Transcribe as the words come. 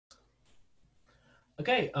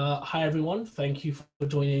Okay, hi everyone. Thank you for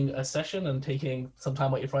joining a session and taking some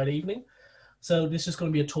time out your Friday evening. So this is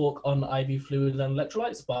going to be a talk on IV fluids and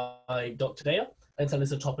electrolytes by Dr. Daya. And so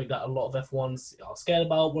it's a topic that a lot of F1s are scared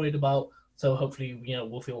about, worried about. So hopefully,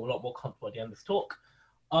 we'll feel a lot more comfortable at the end of this talk.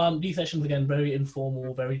 These sessions, again, very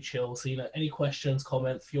informal, very chill. So, any questions,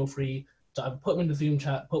 comments, feel free to either put them in the Zoom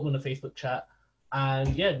chat, put them in the Facebook chat.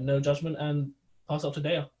 And yeah, no judgment, and pass up to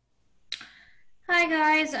Daya. Hi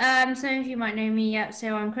guys, some of you might know me yet.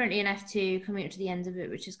 So I'm currently in F2, coming up to the end of it,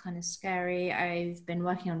 which is kind of scary. I've been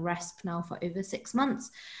working on RESP now for over 6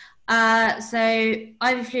 months. So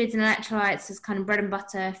IV fluids and electrolytes is kind of bread and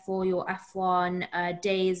butter for your F1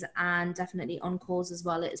 days, and definitely on calls as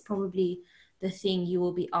well. It's probably the thing you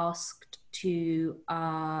will be asked to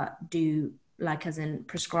do, like as in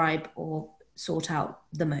prescribe or sort out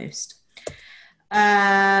the most.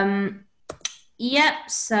 Yep,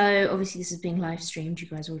 so obviously this is being live streamed, you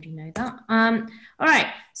guys already know that. All right,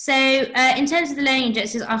 so in terms of the learning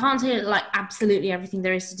objectives, I can't tell you like absolutely everything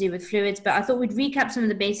there is to do with fluids, but I thought we'd recap some of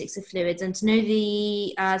the basics of fluids and to know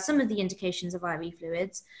the some of the indications of IV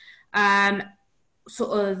fluids,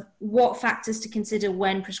 sort of what factors to consider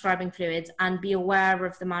when prescribing fluids, and be aware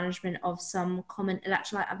of the management of some common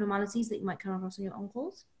electrolyte abnormalities that you might come across on your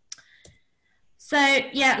on-calls. So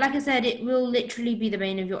yeah, like I said, it will literally be the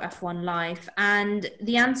bane of your F1 life. And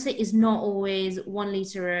the answer is not always 1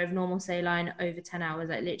 liter of normal saline over 10 hours.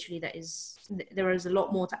 Like literally there is a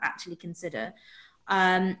lot more to actually consider.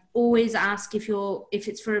 Always ask if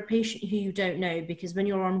it's for a patient who you don't know, because when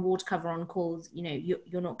you're on ward cover on calls,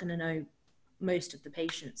 you're not going to know most of the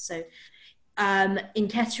patients. So in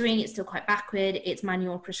Kettering, it's still quite backward. It's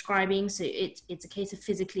manual prescribing. So it's a case of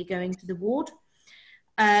physically going to the ward.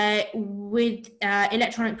 With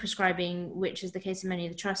electronic prescribing, which is the case in many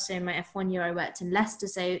of the trusts. So in my F1 year, I worked in Leicester.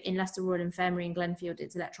 So in Leicester Royal Infirmary in Glenfield,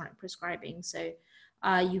 it's electronic prescribing. So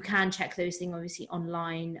you can check those things obviously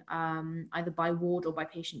online, either by ward or by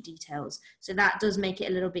patient details. So that does make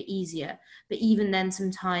it a little bit easier. But even then,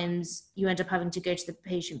 sometimes you end up having to go to the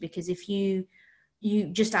patient, because if you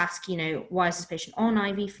just ask, why is this patient on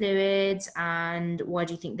IV fluids and why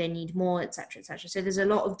do you think they need more, et cetera, et cetera. So there's a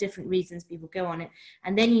lot of different reasons people go on it.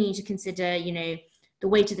 And then you need to consider, the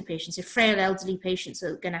weight of the patient. So frail elderly patients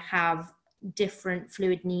are going to have different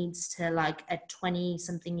fluid needs to like a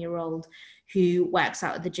 20-something-year-old who works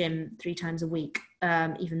out at the gym 3 times a week,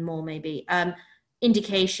 even more maybe.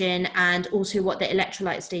 Indication, and also what the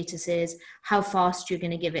electrolyte status is, how fast you're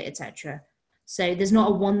going to give it, etc. So there's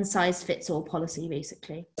not a one-size-fits-all policy,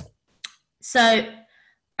 basically. So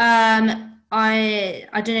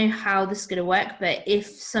I don't know how this is going to work, but if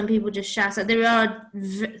some people just shout out,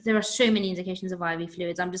 there are so many indications of IV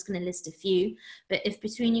fluids. I'm just going to list a few. But if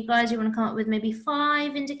between you guys you want to come up with maybe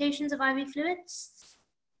 5 indications of IV fluids,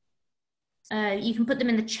 you can put them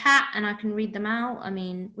in the chat and I can read them out. I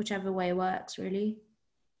mean, whichever way works, really.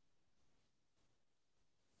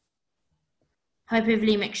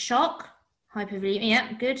 Hypovolemic shock. Hypovolemia,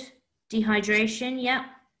 yeah, good. Dehydration, yeah.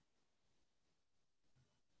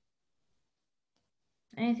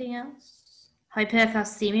 Anything else?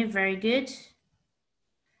 Hypercalcemia, very good.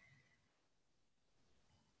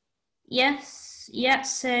 Yes, yeah,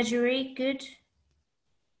 surgery, good.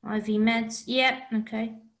 IV meds, yeah,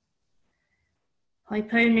 okay.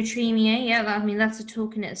 Hyponatremia, yeah, that's a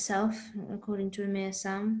talk in itself, according to Amir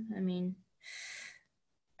Sam. I mean,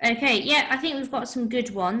 okay, yeah, I think we've got some good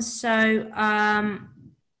ones. So,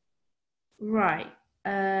 right,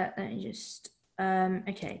 let me just,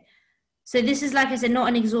 okay. So this is, like I said, not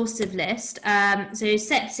an exhaustive list. So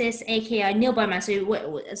sepsis, AKI, nil by mouth.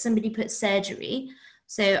 So somebody put surgery.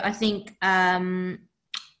 So I think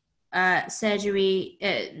surgery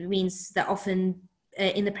means that often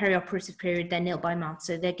in the perioperative period, they're nil by mouth.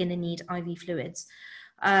 So they're going to need IV fluids.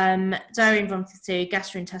 Diarrhea and vomiting, so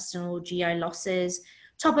gastrointestinal GI losses.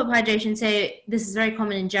 Top-up hydration, so this is very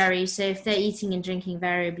common in Jerry. So if they're eating and drinking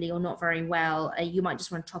variably or not very well, you might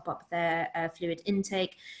just want to top up their fluid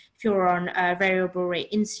intake. If you're on variable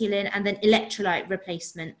rate insulin, and then electrolyte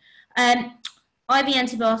replacement. IV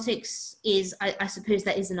antibiotics is, I suppose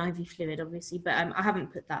that is an IV fluid, obviously, but I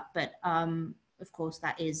haven't put that. But of course,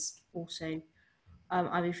 that is also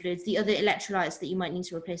IV fluids. The other electrolytes that you might need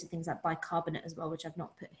to replace are things like bicarbonate as well, which I've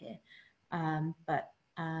not put here.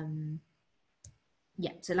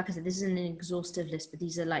 Yeah, so like I said, this isn't an exhaustive list, but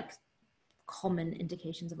these are like common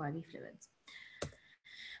indications of IV fluids.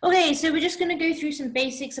 Okay, so we're just going to go through some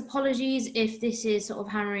basics. Apologies if this is sort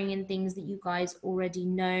of hammering in things that you guys already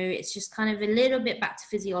know. It's just kind of a little bit back to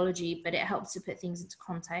physiology, but it helps to put things into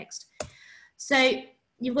context. So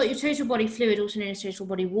you've got your total body fluid, also known as total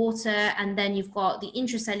body water, and then you've got the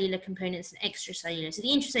intracellular components and extracellular. So the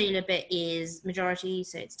intracellular bit is majority,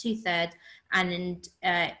 so it's 2/3, and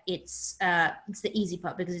it's the easy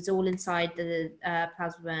part because it's all inside the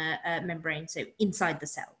plasma membrane, so inside the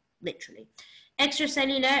cell, literally.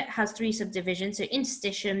 Extracellular has 3 subdivisions. So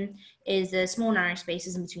interstitium is the small narrow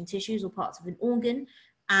spaces in between tissues or parts of an organ,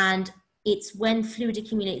 and it's when fluid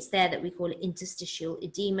accumulates there that we call it interstitial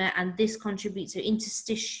edema, and this contributes to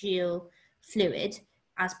interstitial fluid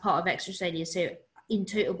as part of extracellular. So in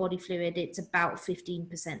total body fluid, it's about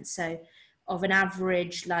 15%. So of an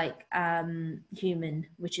average like human,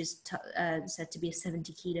 which is said to be a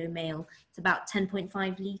 70-kilo male, it's about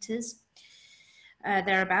 10.5 liters.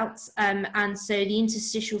 Thereabouts, and so the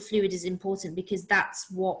interstitial fluid is important because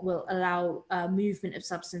that's what will allow movement of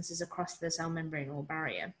substances across the cell membrane or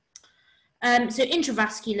barrier. So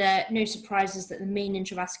intravascular, no surprises that the main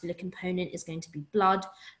intravascular component is going to be blood,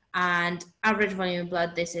 and average volume of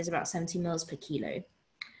blood, this is about 70 mils per kilo.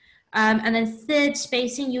 And then third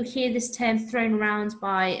spacing, you'll hear this term thrown around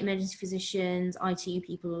by emergency physicians, ITU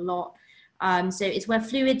people a lot. So it's where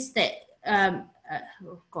fluids that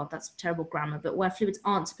oh God, that's terrible grammar, but where fluids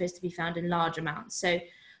aren't supposed to be found in large amounts. So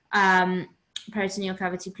peritoneal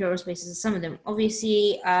cavity, pleural spaces are some of them.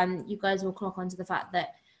 Obviously, you guys will clock onto the fact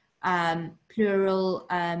that pleural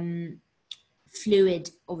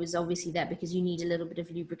fluid is obviously there because you need a little bit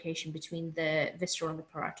of lubrication between the visceral and the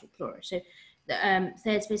parietal pleura. So the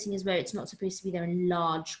third spacing is where it's not supposed to be there in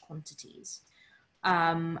large quantities.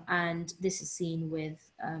 And this is seen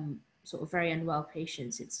with sort of very unwell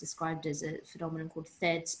patients. It's described as a phenomenon called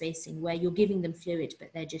third spacing, where you're giving them fluid, but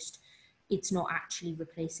it's not actually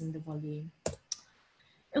replacing the volume.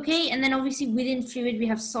 Okay, and then obviously within fluid, we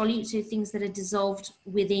have solute, so things that are dissolved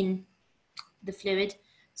within the fluid.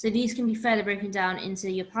 So these can be further broken down into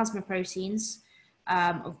your plasma proteins,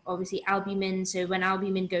 obviously albumin. So when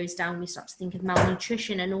albumin goes down, we start to think of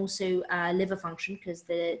malnutrition and also liver function because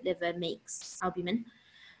the liver makes albumin.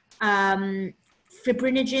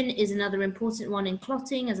 Fibrinogen is another important one in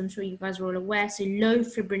clotting, as I'm sure you guys are all aware. So low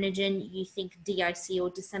fibrinogen, you think DIC or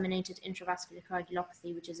disseminated intravascular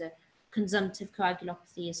coagulopathy, which is a consumptive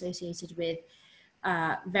coagulopathy associated with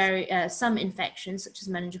some infections such as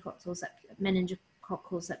meningococcal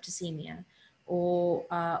septicemia, or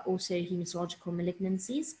also hematological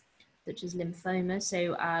malignancies such as lymphoma.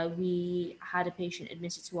 So we had a patient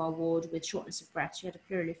admitted to our ward with shortness of breath. She had a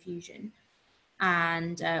pleural effusion,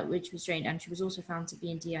 and which was drained, and she was also found to be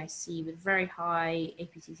in DIC with very high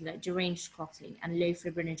APTC, like deranged clotting, and low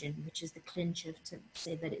fibrinogen, which is the clincher to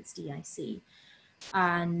say that it's DIC.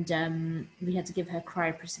 And we had to give her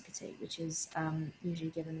cryoprecipitate, which is usually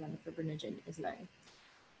given when the fibrinogen is low.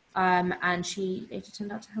 And she later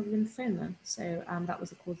turned out to have lymphoma, so that was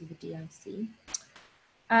the cause of the DIC.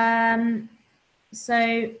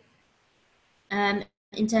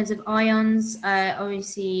 In terms of ions,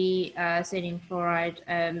 obviously sodium chloride,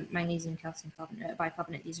 magnesium, calcium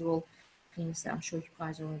bicarbonate, these are all things that I'm sure you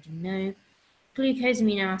guys already know. Glucose,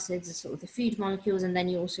 amino acids are sort of the food molecules, and then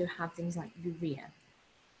you also have things like urea,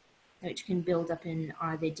 which can build up in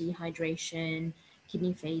either dehydration,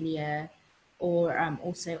 kidney failure, or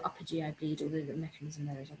also upper GI bleed, although the mechanism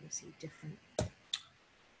there is obviously different.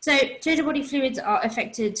 So total body fluids are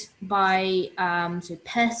affected by so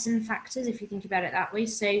person factors, if you think about it that way.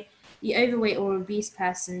 So the overweight or obese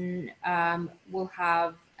person will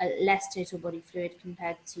have less total body fluid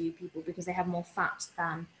compared to people because they have more fat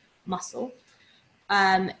than muscle.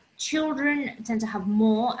 Children tend to have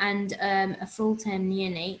more, and a full-term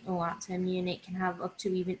neonate or at-term neonate can have up to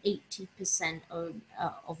even 80%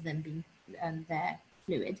 of them being their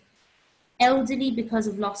fluid. Elderly, because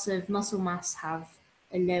of loss of muscle mass, have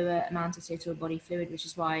a lower amount of total body fluid, which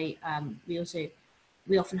is why we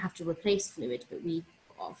often have to replace fluid, but we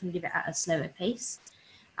often give it at a slower pace.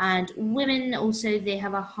 And women also, they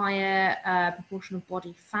have a higher proportion of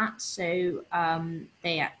body fat, so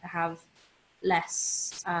they have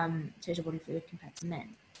less total body fluid compared to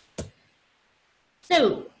men.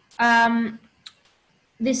 So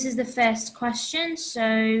this is the first question.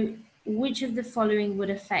 So which of the following would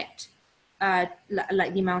affect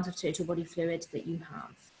like the amount of total body fluid that you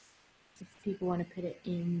have? If people want to put it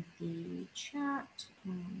in the chat.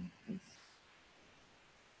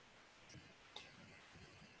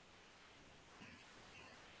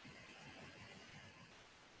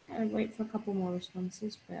 I'll wait for a couple more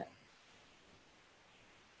responses, but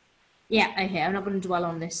yeah, okay, I'm not going to dwell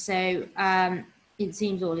on this. So it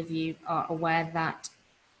seems all of you are aware that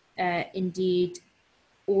indeed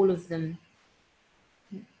all of them.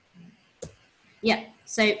 Yeah,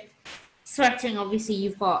 so sweating, obviously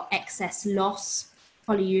you've got excess loss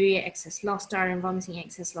polyuria, excess loss, diarrhea and vomiting,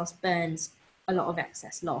 excess loss, burns, a lot of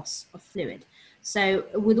excess loss of fluid. So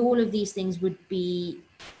with all of these things would be,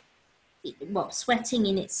 well, sweating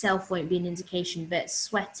in itself won't be an indication, but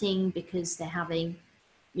sweating because they're having,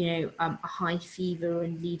 you know, a high fever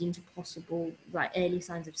and leading to possible like early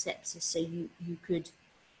signs of sepsis. So you could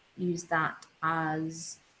use that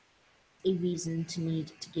as a reason to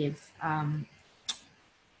need to give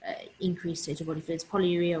increased total body fluids.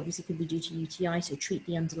 Polyuria obviously could be due to UTI, so treat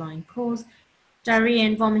the underlying cause. Diarrhea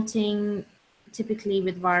and vomiting, typically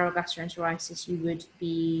with viral gastroenteritis, you would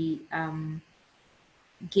be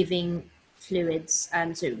giving fluids,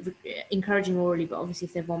 so encouraging orally, but obviously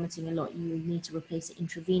if they're vomiting a lot, you need to replace it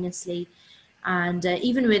intravenously. And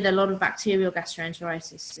even with a lot of bacterial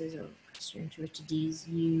gastroenteritis or gastroenteritis,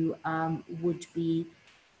 you would be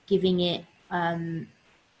giving it,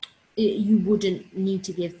 you wouldn't need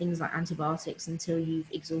to give things like antibiotics until you've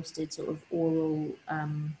exhausted sort of oral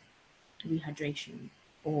rehydration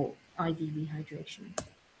or IV rehydration.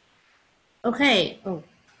 Okay,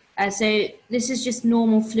 so this is just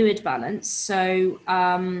normal fluid balance. So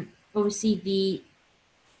obviously the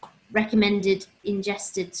recommended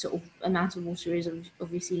ingested sort of amount of water is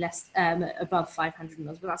obviously less, above 500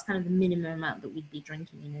 mils, but that's kind of the minimum amount that we'd be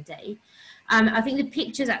drinking in a day. I think the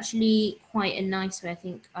picture's actually quite a nice way. I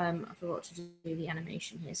think I forgot to do the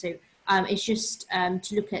animation here. So it's just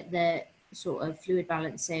to look at the sort of fluid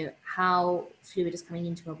balance, so how fluid is coming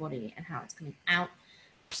into our body and how it's coming out.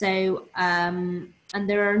 So, and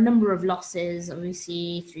there are a number of losses,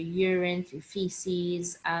 obviously, through urine, through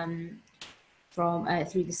feces, from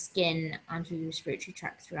through the skin and through the respiratory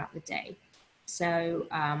tract throughout the day. So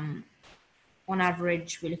on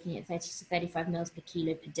average, we're looking at 30 to 35 mils per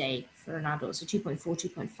kilo per day for an adult. So 2.4,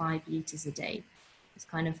 2.5 litres a day is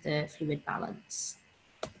kind of the fluid balance.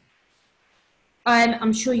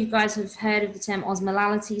 I'm sure you guys have heard of the term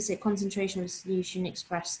osmolality, so concentration of a solution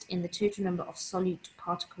expressed in the total number of solute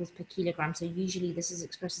particles per kilogram. So usually this is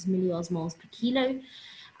expressed as milliosmoles per kilo.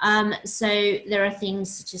 So there are things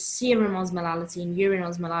such as serum osmolality and urine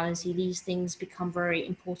osmolality. These things become very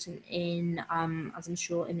important in, as I'm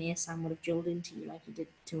sure Emir-san would have drilled into you like he did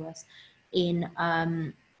to us, in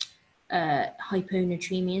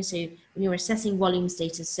hyponatremia. So when you're assessing volume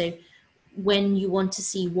status, so when you want to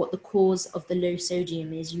see what the cause of the low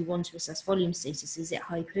sodium is, you want to assess volume status. Is it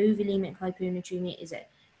hypovolemic hyponatremia? Is it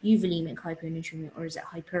euvolemic hyponatremia? Or is it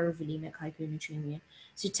hypervolemic hyponatremia?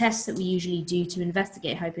 So tests that we usually do to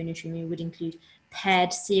investigate hyponatremia would include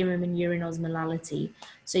paired serum and urine osmolality.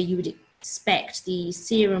 So you would expect the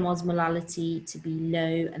serum osmolality to be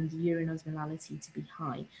low and the urine osmolality to be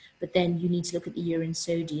high. But then you need to look at the urine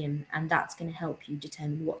sodium, and that's going to help you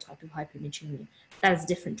determine what type of hyponatremia. That is a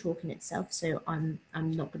different talk in itself, so I'm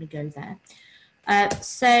not going to go there.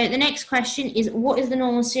 So the next question is, what is the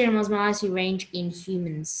normal serum osmolality range in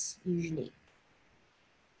humans usually?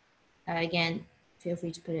 Again, feel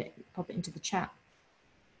free to pop it into the chat.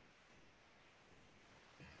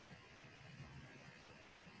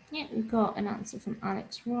 Yeah, we've got an answer from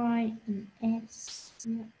Alex Wright and S.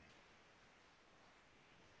 Yeah.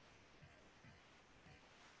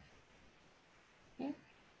 Okay.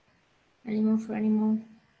 Any more for any more?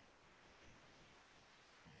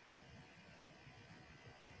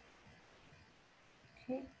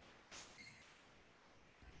 Okay.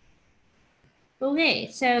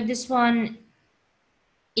 Okay, so this one,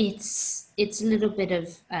 it's a little bit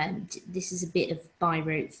of, this is a bit of by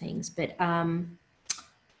rote things, but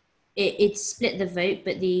it split the vote,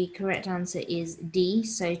 but the correct answer is D,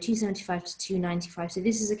 so 275 to 295. So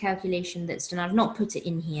this is a calculation that's done, I've not put it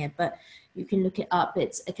in here, but you can look it up.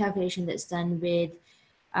 It's a calculation that's done with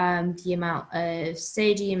the amount of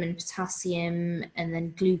sodium and potassium and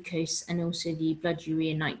then glucose and also the blood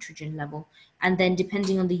urea nitrogen level. And then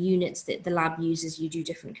depending on the units that the lab uses, you do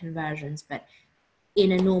different conversions, but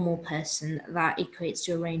in a normal person, that equates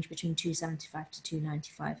to a range between 275 to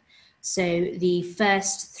 295. So the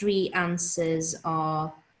first three answers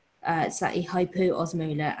are slightly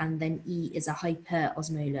hypoosmolar, and then E is a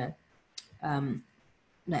hyperosmolar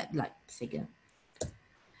like figure.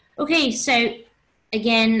 Okay, so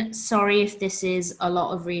again, sorry if this is a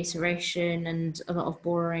lot of reiteration and a lot of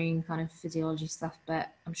boring kind of physiology stuff, but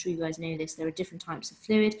I'm sure you guys know this. There are different types of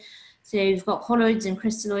fluid. So you've got colloids and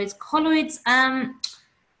crystalloids. Colloids,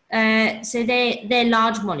 so they're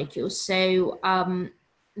large molecules. So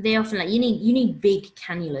they often, like, you need big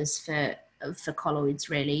cannulas for colloids,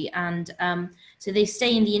 really, and so they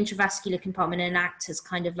stay in the intravascular compartment and act as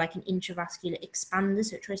kind of like an intravascular expander.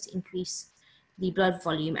 So it tries to increase the blood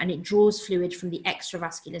volume and it draws fluid from the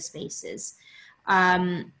extravascular spaces.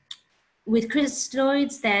 with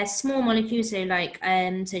crystalloids, they're small molecules, so like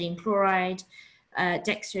sodium chloride,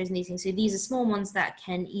 dextrose, and these things. So these are small ones that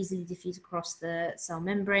can easily diffuse across the cell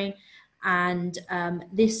membrane. And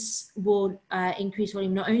this will increase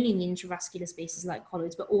volume not only in the intravascular spaces like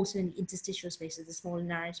colloids, but also in the interstitial spaces, the small and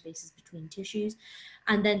narrow spaces between tissues.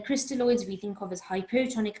 And then crystalloids we think of as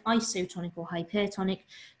hypotonic, isotonic, or hypertonic.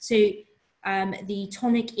 So the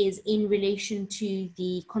tonic is in relation to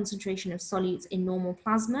the concentration of solutes in normal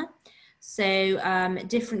plasma. So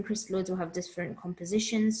different crystalloids will have different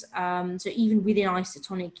compositions. So even within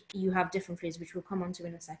isotonic, you have different fluids, which we'll come on to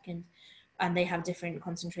in a second, and they have different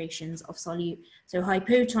concentrations of solute. So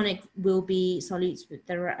hypotonic will be solutes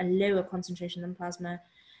that are at a lower concentration than plasma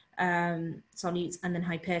solutes, and then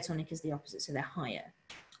hypertonic is the opposite, so they're higher.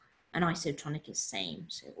 And isotonic is same,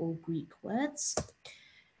 so all Greek words.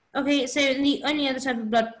 Okay, so the only other type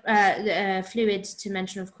of blood fluid to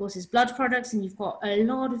mention, of course, is blood products, and you've got a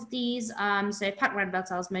lot of these. So packed red blood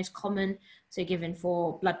cells, most common, so given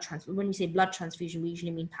for blood transfusion. When we say blood transfusion, we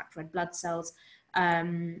usually mean packed red blood cells.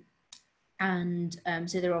 So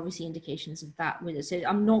there are obviously indications of that with it. So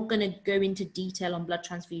I'm not going to go into detail on blood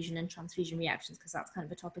transfusion and transfusion reactions because that's kind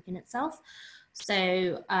of a topic in itself.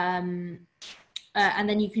 So and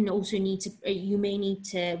then you can also you may need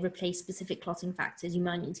to replace specific clotting factors. You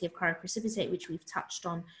might need to give cryoprecipitate, which we've touched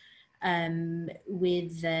on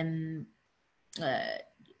with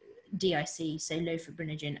DIC, so low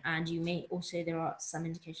fibrinogen, and you may also, there are some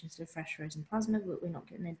indications of fresh frozen plasma, but we're not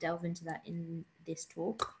going to delve into that in this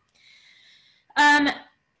talk.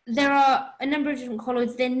 There are a number of different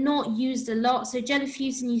colloids. They're not used a lot. So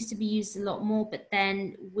gelifusin used to be used a lot more, but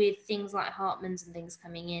then with things like Hartmann's and things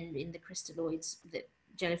coming in the crystalloids, that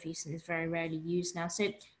gelifusin is very rarely used now.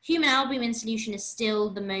 So human albumin solution is still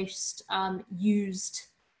the most used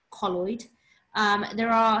colloid. There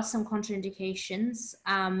are some contraindications,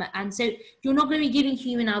 and so you're not going to be giving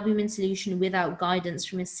human albumin solution without guidance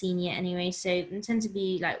from a senior anyway. So it tends to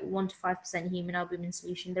be like 1 to 5% human albumin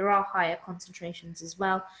solution. There are higher concentrations as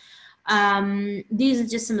well. These are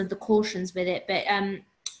just some of the cautions with it, but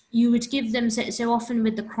you would give them so often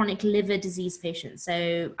with the chronic liver disease patients,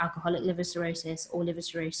 so alcoholic liver cirrhosis or liver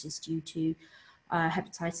cirrhosis due to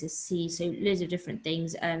hepatitis C, so loads of different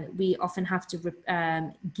things. We often have to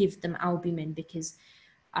give them albumin because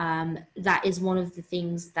that is one of the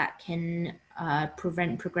things that can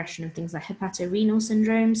prevent progression of things like hepatorenal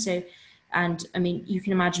syndrome. So, and I mean, you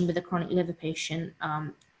can imagine with a chronic liver patient,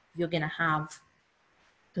 you're going to have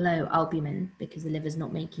low albumin because the liver's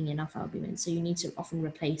not making enough albumin. So you need to often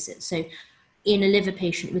replace it. So in a liver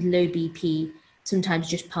patient with low BP, sometimes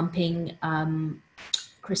just pumping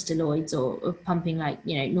crystalloids or pumping like,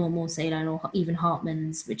 you know, normal saline or even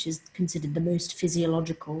Hartmann's, which is considered the most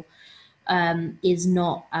physiological, is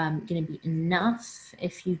not going to be enough.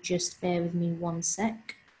 If you just bear with me 1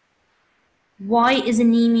 sec. Why is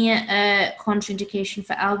anemia a contraindication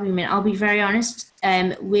for albumin? I'll be very honest,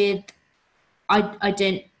 I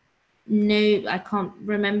don't know, I can't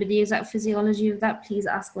remember the exact physiology of that. Please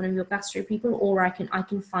ask one of your gastro people, or I can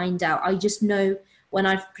find out. I just know when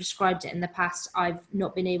I've prescribed it in the past, I've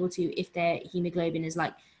not been able to, if their hemoglobin is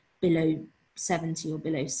like below 70 or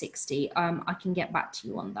below 60, I can get back to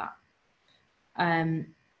you on that.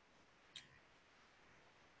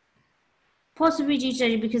 Possibly due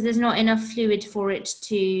to, because there's not enough fluid for it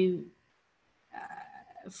to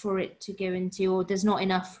go into, or there's not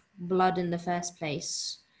enough blood in the first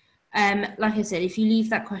place. Like I said, if you leave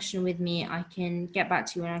that question with me, I can get back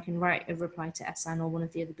to you and I can write a reply to Esan or one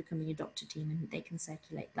of the other Becoming a Doctor team, and they can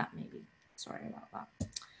circulate that maybe. Sorry about that.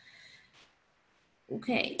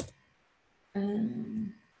 Okay.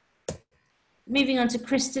 Moving on to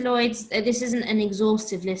crystalloids. This isn't an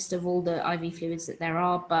exhaustive list of all the IV fluids that there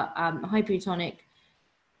are, but hypotonic,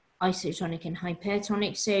 isotonic, and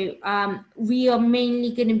hypertonic. So we are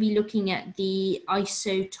mainly going to be looking at the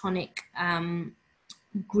isotonic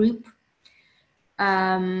group,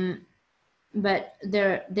 but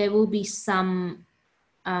there will be some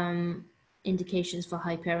indications for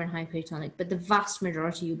hyper and hypotonic, but the vast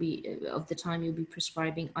majority of the time you'll be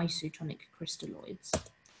prescribing isotonic crystalloids.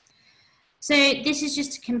 So this is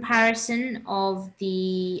just a comparison of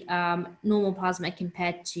the normal plasma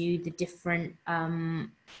compared to the different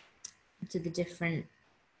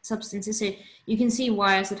substances. So you can see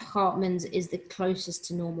why I said Hartmann's is the closest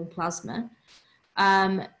to normal plasma.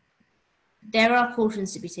 There are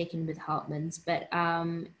cautions to be taken with Hartmann's, but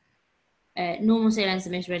normal saline is the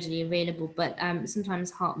most readily available, but sometimes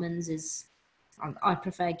Hartmann's is, I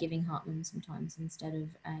prefer giving Hartmann's sometimes instead of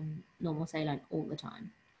normal saline all the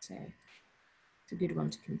time. So it's a good one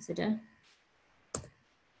to consider.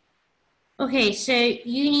 Okay, so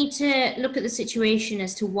you need to look at the situation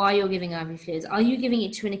as to why you're giving IV fluids. Are you giving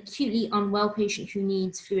it to an acutely unwell patient who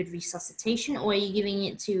needs fluid resuscitation, or are you giving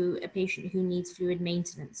it to a patient who needs fluid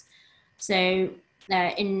maintenance? So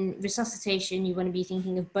in resuscitation, you want to be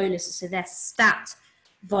thinking of boluses. So they're stat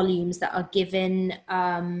volumes that are given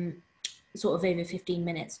sort of over 15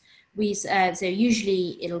 minutes. So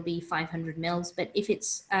usually it'll be 500 mils, but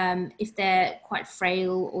if they're quite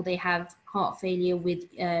frail or they have heart failure with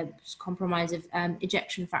compromise of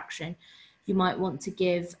ejection fraction, you might want to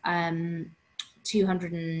give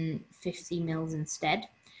 250 mils instead.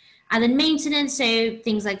 And then maintenance, so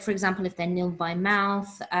things like, for example, if they're nilled by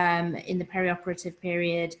mouth in the perioperative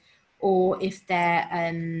period, or if they're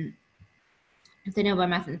nilled by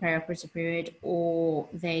mouth in the perioperative period, or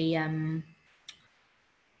they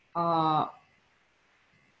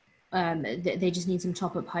they just need some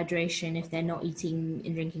top-up hydration if they're not eating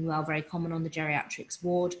and drinking well, very common on the geriatrics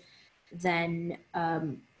ward, then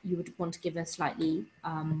you would want to give a slightly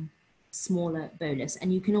smaller bolus.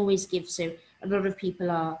 And you can always give, so a lot of people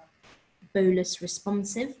are bolus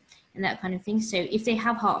responsive and that kind of thing. So if they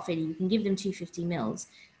have heart failure, you can give them 250 mils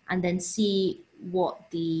and then see what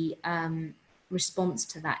the response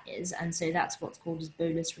to that is. And so that's what's called as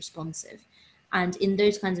bolus responsive. And in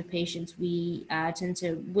those kinds of patients, we tend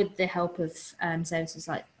to, with the help of services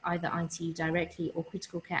like either ITU directly or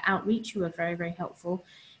critical care outreach, who are very, very helpful,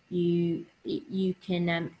 you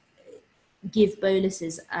can give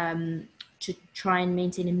boluses to try and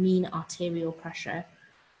maintain a mean arterial pressure.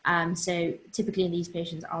 So typically in these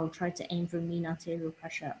patients, I'll try to aim for a mean arterial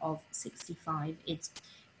pressure of 65.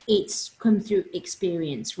 It's come through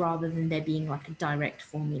experience rather than there being like a direct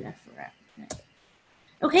formula for it.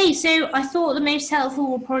 Okay, so I thought the most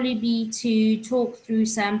helpful will probably be to talk through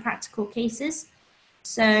some practical cases.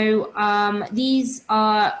 So these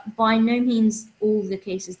are by no means all the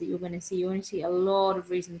cases that you're going to see. You're going to see a lot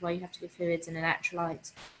of reasons why you have to give fluids and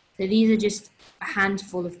electrolytes. So these are just a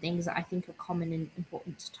handful of things that I think are common and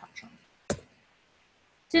important to touch on.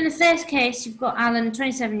 So in the first case, you've got Alan, a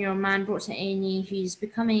 27-year-old man brought to A&E who's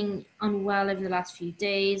becoming unwell over the last few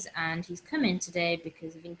days, and he's come in today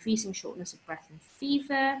because of increasing shortness of breath and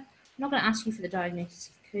fever. I'm not going to ask you for the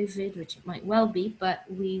diagnosis of COVID, which it might well be, but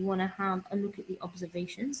we want to have a look at the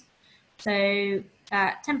observations. So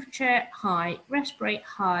temperature high, respirate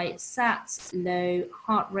high, SATs low,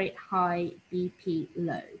 heart rate high, BP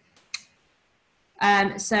low.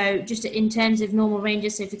 So just in terms of normal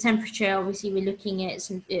ranges, so for temperature, obviously we're looking at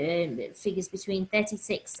some figures between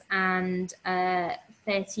 36 and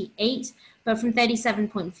 38, but from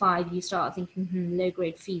 37.5 you start thinking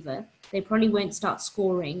low-grade fever. They probably won't start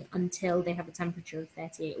scoring until they have a temperature of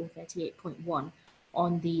 38 or 38.1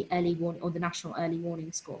 on the early warning or the national early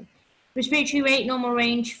warning score. Respiratory rate, normal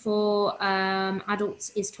range for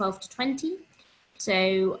adults is 12 to 20.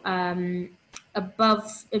 So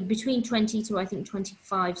above, between 20 to I think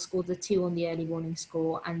 25 scores a 2 on the early warning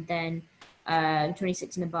score, and then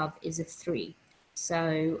 26 and above is a 3.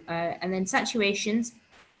 So and then saturations,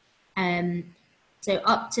 so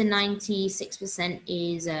up to 96%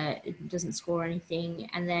 is it doesn't score anything,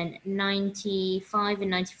 and then 95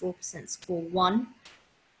 and 94% score 1,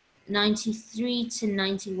 93 to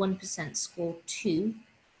 91% score 2,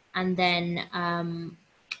 and then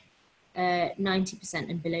 90%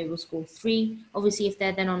 and below will score 3. Obviously, if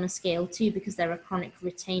they're then on a scale 2, because they're a chronic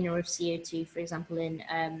retainer of CO2, for example, in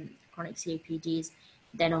chronic COPDs,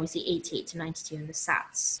 then obviously 88 to 92 and the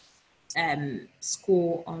SATs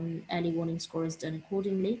score on early warning score is done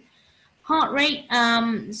accordingly. Heart rate,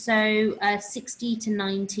 so 60 to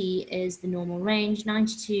 90 is the normal range,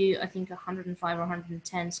 92, I think 105 or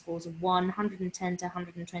 110 scores of 1, 110 to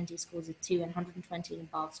 120 scores of 2, and 120 and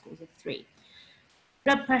above scores of 3.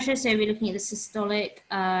 Blood pressure, so we're looking at the systolic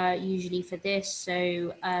usually for this,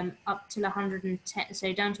 so up to 110,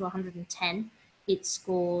 so down to 110, it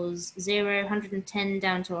scores 0, 110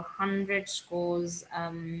 down to 100 scores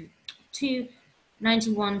 2,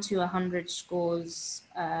 91 to 100 scores,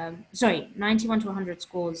 91 to 100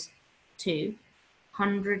 scores 2,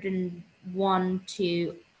 101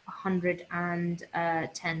 to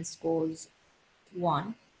 110 scores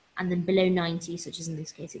 1, and then below 90, such as in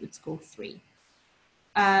this case, it would score 3.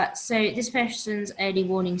 So this person's early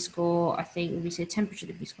warning score, I think, would be, so temperature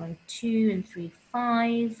would be scoring 2 and 3,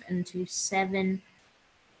 5, and 2, 7,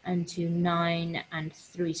 and 2, 9, and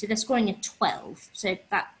 3. So they're scoring a 12. So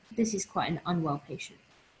this is quite an unwell patient.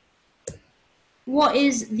 What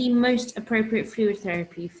is the most appropriate fluid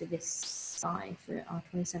therapy for this guy, for our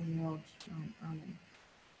 27-year-old Alan?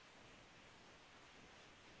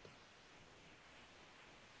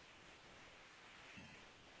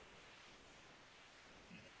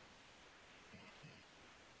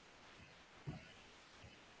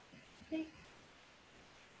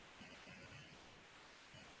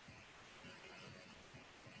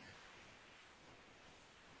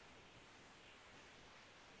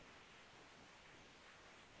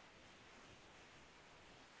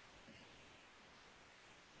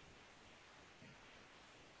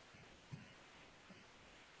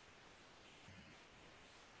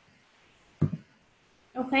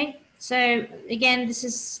 Okay, so again, this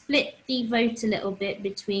has split the vote a little bit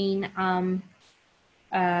between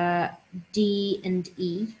D and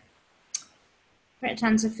E. Correct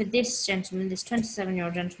answer for this gentleman, this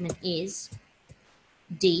 27-year-old gentleman, is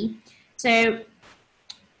D. So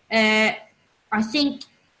I think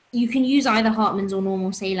you can use either Hartmann's or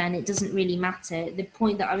normal saline. It doesn't really matter. The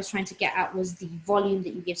point that I was trying to get at was the volume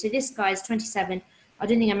that you give. So this guy is 27. I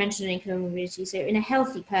don't think I mentioned any comorbidity. So in a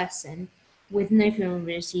healthy person with no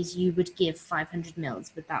comorbidities, you would give 500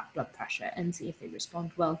 mils with that blood pressure and see if they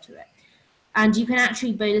respond well to it. And you can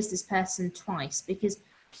actually bolus this person twice, because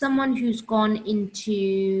someone who's gone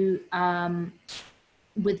into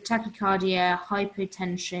with tachycardia,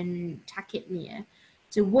 hypotension, tachypnea.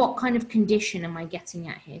 So what kind of condition am I getting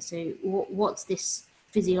at here? So what's this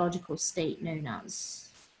physiological state known as?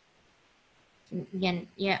 Again,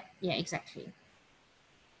 yeah, exactly.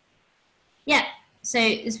 Yeah, so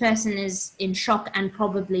this person is in shock, and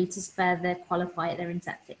probably to further qualify it, they're in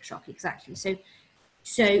septic shock, exactly.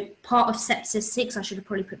 So part of sepsis 6, I should have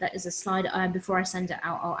probably put that as a slide. Before I send it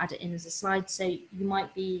out, I'll add it in as a slide. So you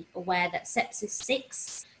might be aware that sepsis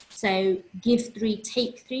 6, so give 3,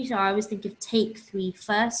 take 3. So I always think of take 3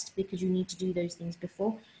 first, because you need to do those things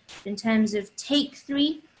before. In terms of take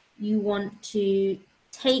 3, you want to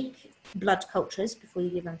take blood cultures before you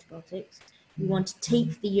give antibiotics. You want to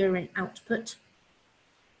take the urine output.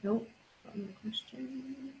 No, got another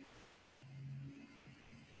question.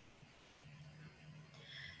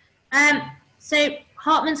 So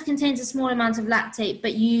Hartmann's contains a small amount of lactate,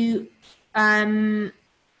 but you, so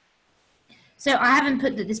I haven't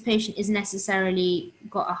put that this patient is necessarily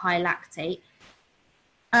got a high lactate.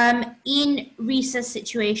 In resus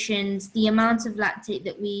situations, the amount of lactate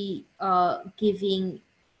that we are giving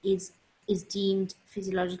is deemed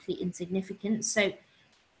physiologically insignificant. So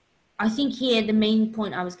I think here the main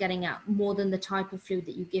point I was getting at, more than the type of fluid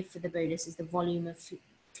that you give for the bolus, is the volume of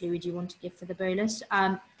fluid you want to give for the bolus.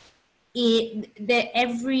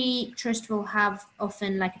 Every trust will have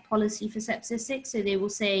often like a policy for sepsis 6, so they will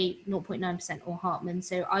say 0.9% or Hartmann.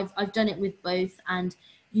 So I've done it with both, and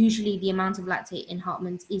usually the amount of lactate in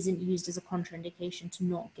Hartmann's isn't used as a contraindication to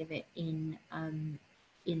not give it in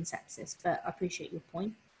sepsis, but I appreciate your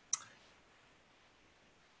point.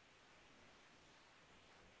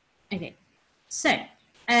 Okay, so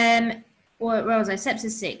where was I?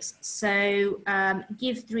 Sepsis 6. So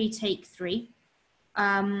give 3, take 3.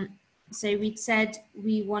 So we'd said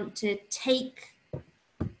we want to take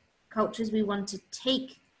cultures, we want to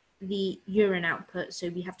take the urine output, so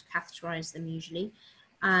we have to catheterize them usually,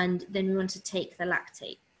 and then we want to take the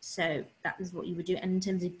lactate. So that is what you would do. And in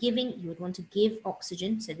terms of giving, you would want to give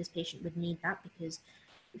oxygen, so this patient would need that, because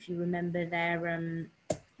if you remember, their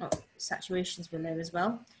saturations were low as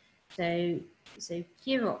well. So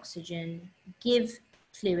give oxygen, give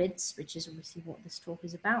fluids, which is obviously what this talk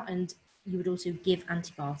is about, and you would also give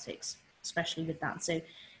antibiotics, especially with that. So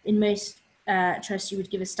in most trusts, you would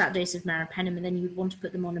give a stat dose of meropenem, and then you would want to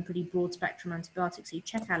put them on a pretty broad spectrum antibiotic. So you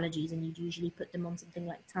check allergies, and you'd usually put them on something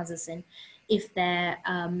like tazocin. If they're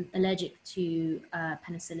allergic to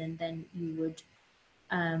penicillin, then you would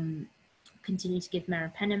continue to give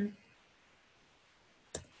meropenem.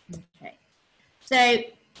 Okay. So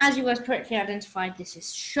as you guys correctly identified, this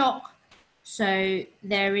is shock. So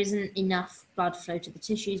there isn't enough blood flow to the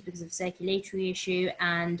tissues because of circulatory issue,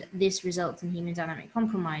 and this results in hemodynamic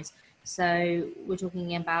compromise. So we're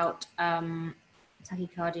talking about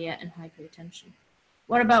tachycardia and hypotension.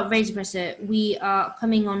 What about vasopressor? We are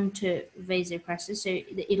coming on to vasopressor, so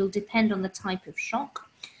it'll depend on the type of shock.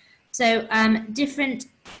 So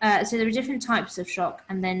so there are different types of shock,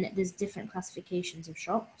 and then there's different classifications of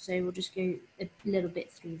shock. So we'll just go a little bit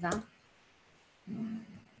through that.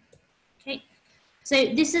 Okay, so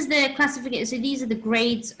this is the classification. So these are the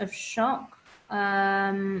grades of shock.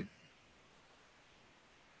 I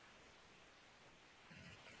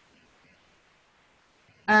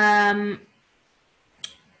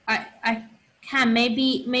can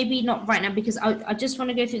maybe not right now, because I just want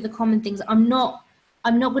to go through the common things. I'm not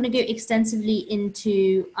going to go extensively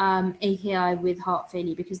into AKI with heart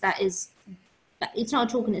failure, because it's not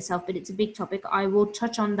a talk in itself, but it's a big topic. I will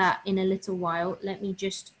touch on that in a little while. Let me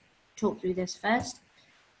just talk through this first.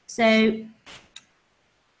 So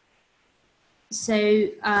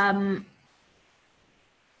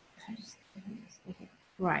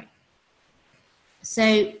right.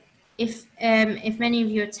 So if many of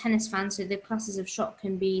you are tennis fans, so the classes of shock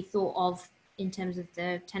can be thought of in terms of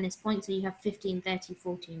the tennis points. So you have 15, 30,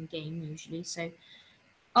 14 game usually. So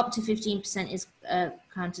up to 15% is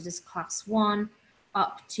counted as class 1,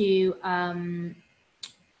 up to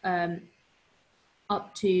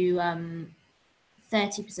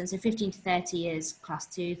 30%, so 15 to 30 is class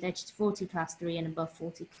 2, 30 to 40 class 3, and above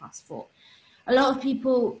 40 class 4. A lot of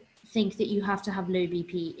people think that you have to have low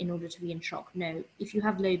BP in order to be in shock. No, if you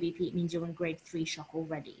have low BP, it means you're in grade 3 shock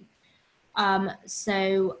already.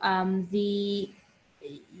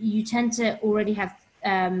 You tend to already have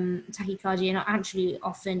tachycardia and actually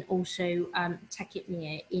often also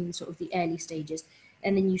tachypnea in sort of the early stages,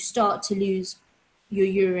 and then you start to lose your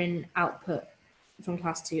urine output from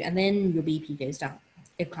class 2, and then your BP goes down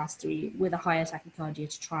in class 3 with a higher tachycardia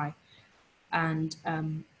to try and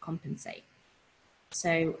compensate.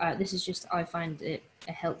 So this is just, I find it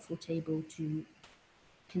a helpful table to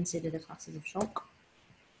consider the classes of shock.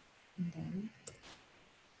 And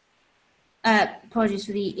then, apologies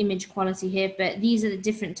for the image quality here, but these are the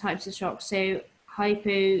different types of shock. So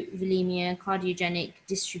hypovolemia, cardiogenic,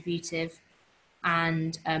 distributive,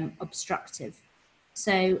 and obstructive.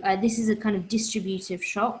 So this is a kind of distributive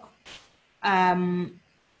shock,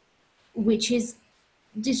 which is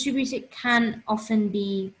distributed, can often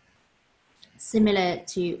be similar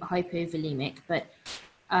to hypovolemic, but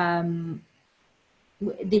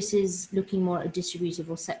this is looking more at a distributive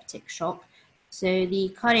or septic shock. So the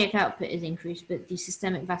cardiac output is increased, but the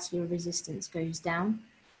systemic vascular resistance goes down.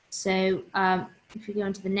 So if we go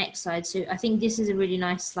on to the next slide, so I think this is a really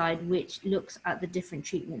nice slide which looks at the different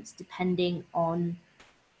treatments depending on,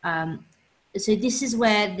 so this is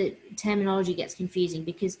where the terminology gets confusing,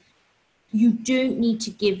 because you don't need to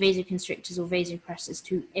give vasoconstrictors or vasopressors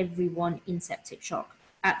to everyone in septic shock.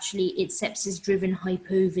 Actually, it's sepsis-driven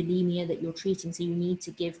hypovolemia that you're treating, so you need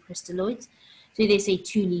to give crystalloids. So they say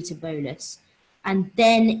 2-liter bolus. And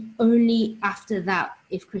then only after that,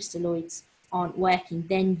 if crystalloids aren't working,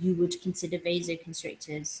 then you would consider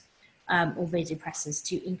vasoconstrictors or vasopressors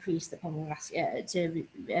to increase the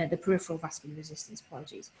the peripheral vascular resistance.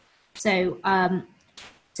 Apologies. So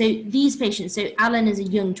these patients, so Alan is a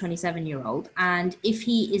young 27-year-old, and if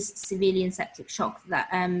he is severely in septic shock, that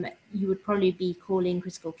you would probably be calling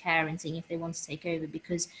critical care and seeing if they want to take over,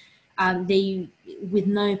 because they, with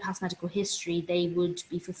no past medical history, they would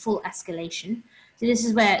be for full escalation. So this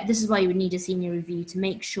is why you would need a senior review to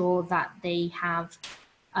make sure that they have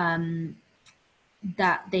a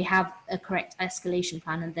correct escalation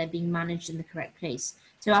plan and they're being managed in the correct place.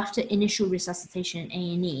 So after initial resuscitation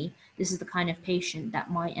in A&E, this is the kind of patient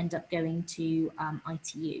that might end up going to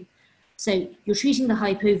ITU. So you're treating the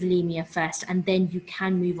hypovolemia first, and then you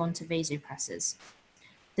can move on to vasopressors.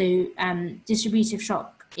 So distributive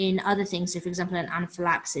shock in other things, so for example, in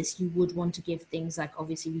anaphylaxis, you would want to give things like,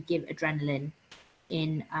 obviously, we give adrenaline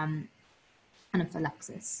in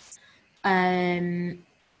anaphylaxis. Okay.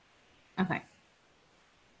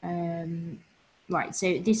 Right,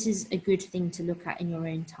 so this is a good thing to look at in your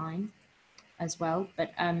own time as well.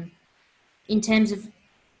 But in terms of,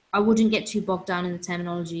 I wouldn't get too bogged down in the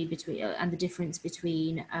terminology between and the difference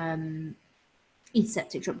between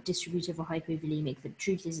septic shock, distributive, or hypovolemic. The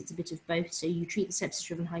truth is, it's a bit of both. So you treat the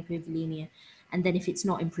sepsis-driven hypovolemia, and then if it's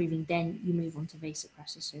not improving, then you move on to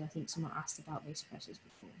vasopressors. So I think someone asked about vasopressors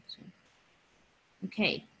before. So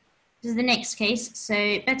okay. This is the next case. So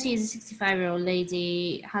Betty is a 65-year-old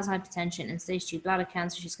lady, has hypertension and stage 2 bladder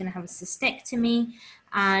cancer. She's going to have a cystectomy,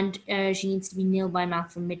 and she needs to be nil by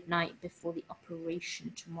mouth from midnight before the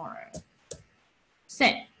operation tomorrow.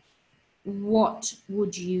 So what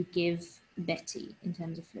would you give Betty in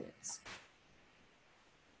terms of fluids?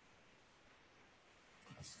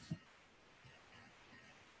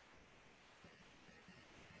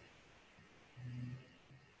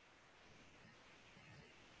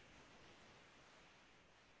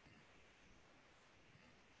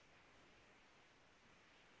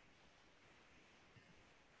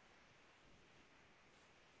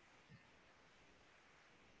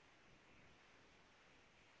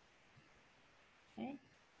 Okay.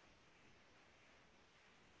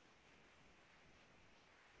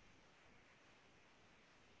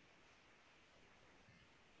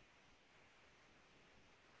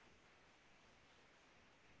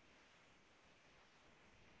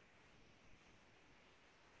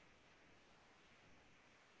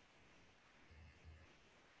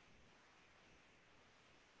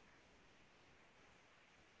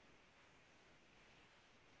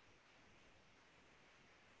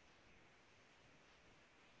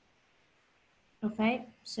 Okay,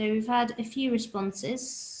 so we've had a few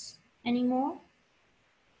responses. Any more?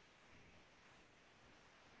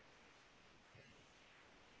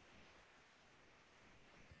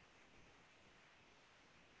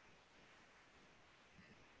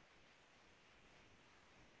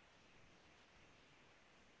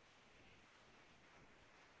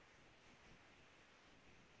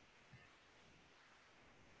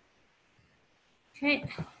 Okay.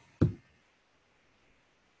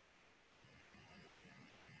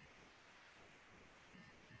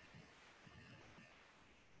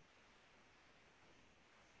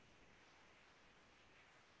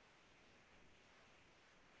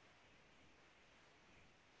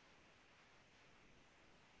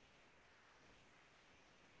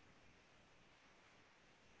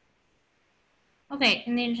 Okay,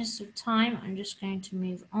 in the interest of time, I'm just going to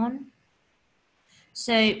move on.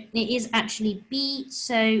 So it is actually B.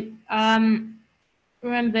 So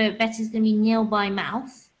remember, Betty's going to be nil by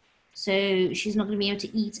mouth. So she's not going to be able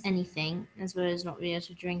to eat anything, as well as not be able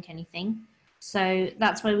to drink anything. So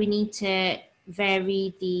that's why we need to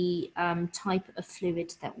vary the type of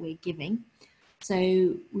fluid that we're giving. So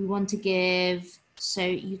we want to give, so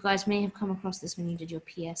you guys may have come across this when you did your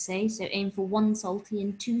PSA. So aim for 1 salty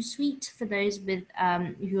and 2 sweet for those with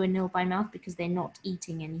who are nil by mouth because they're not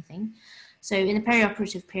eating anything. So in the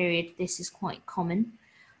perioperative period, this is quite common.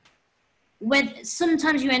 When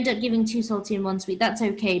sometimes you end up giving 2 salty and 1 sweet, that's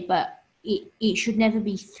okay, but it should never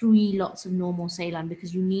be 3 lots of normal saline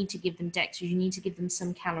because you need to give them dextrose, you need to give them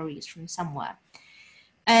some calories from somewhere.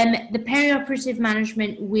 The perioperative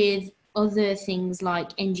management with other things like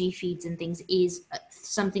NG feeds and things is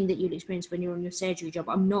something that you'll experience when you're on your surgery job.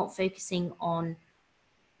 I'm not focusing on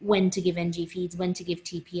when to give NG feeds, when to give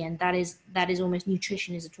TPN. That is almost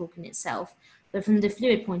nutrition is a talk in itself. But from the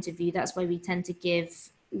fluid point of view, that's why we tend to give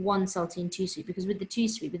 1 salty and 2 sweet, because with the 2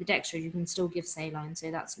 sweet, with the dextrose, you can still give saline,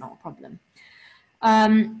 so that's not a problem.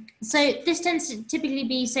 So this tends to typically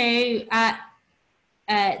be, so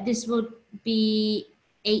this would be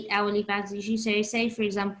 8 hourly bags usually. So say, for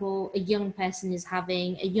example, a young guy is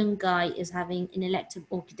having an elective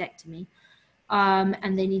orchidectomy,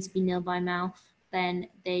 and they need to be nil by mouth, then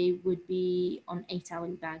they would be on 8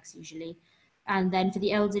 hourly bags usually. And then for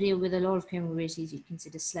the elderly with a lot of comorbidities, you'd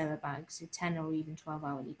consider slower bags, so 10 or even 12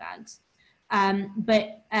 hourly bags.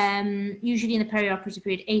 But usually in the perioperative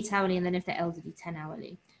period, 8 hourly, and then if they're elderly, 10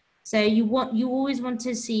 hourly. So you always want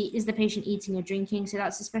to see, is the patient eating or drinking? So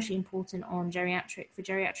that's especially important on for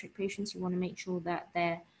geriatric patients. You want to make sure that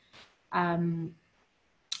they're,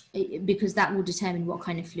 because that will determine what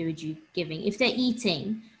kind of fluid you're giving. If they're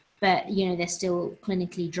eating, but they're still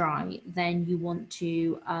clinically dry, then you want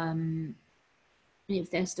to,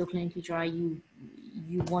 if they're still clinically dry, you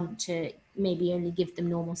want to maybe only give them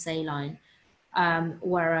normal saline.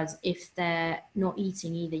 Whereas if they're not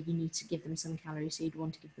eating either, you need to give them some calories, so you'd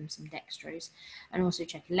want to give them some dextrose, and also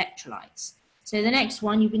check electrolytes. So the next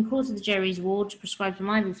one, you've been called to the Jerry's ward, prescribed some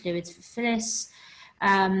IV fluids for Phyllis.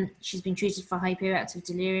 She's been treated for hyperactive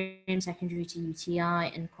delirium secondary to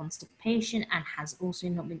UTI and constipation, and has also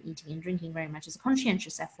not been eating and drinking very much. As a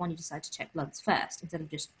conscientious F1, you decide to check bloods first instead of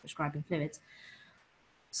just prescribing fluids.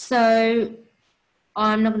 So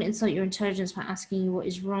I'm not going to insult your intelligence by asking you what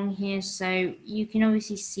is wrong here. So you can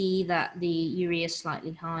obviously see that the urea is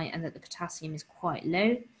slightly high and that the potassium is quite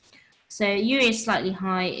low. So urea is slightly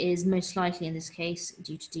high is most likely in this case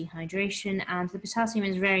due to dehydration, and the potassium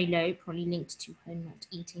is very low, probably linked to her not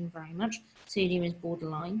eating very much. Sodium is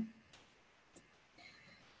borderline.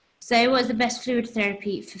 So what is the best fluid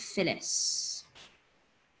therapy for Phyllis?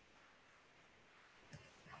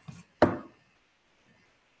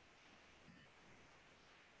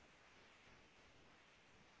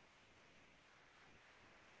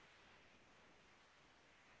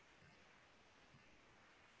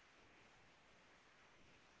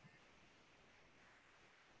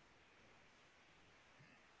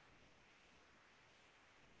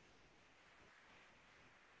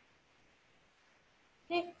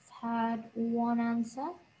 Okay, I've had one answer.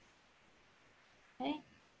 Okay.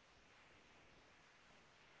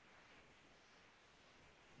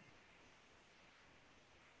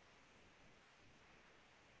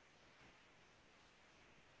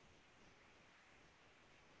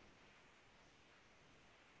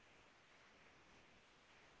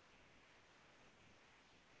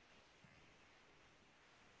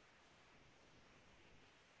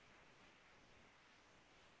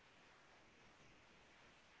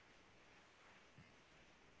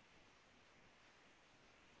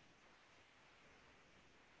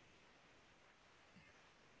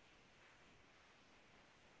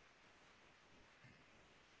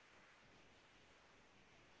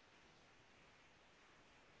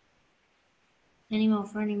 Any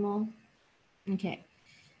more? Okay.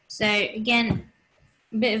 So again,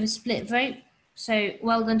 a bit of a split vote. So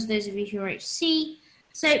well done to those of you who wrote C.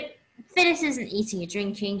 So Phyllis isn't eating or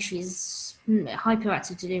drinking. She's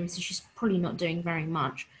hyperactive delirium, so she's probably not doing very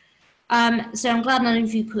much. So I'm glad none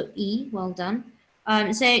of you put E. Well done.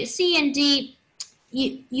 So C and D,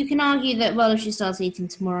 you can argue that, well, if she starts eating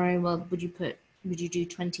tomorrow, well, would you put would you do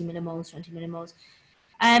 20 millimoles, 20 millimoles?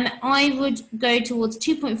 I would go towards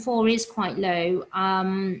 2.4 is quite low.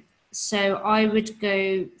 So I would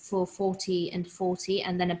go for 40 and 40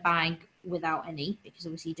 and then a bag without any, because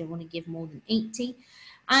obviously you don't want to give more than 80.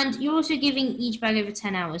 And you're also giving each bag over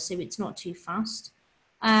 10 hours, so it's not too fast.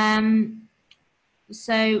 Sometimes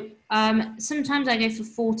I go for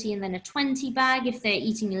 40 and then a 20 bag if they're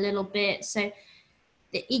eating a little bit. So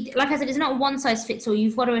like I said, it's not one size fits all.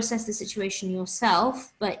 You've got to assess the situation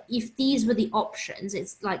yourself. But if these were the options,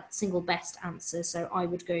 it's like single best answer. So I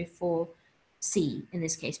would go for C in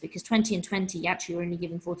this case, because 20 and 20, actually you're only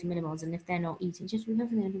giving 40 millimoles. And if they're not eating, just be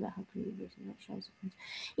careful about how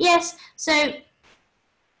yes.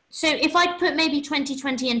 So if I put maybe 20,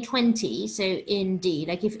 20 and 20, so in D,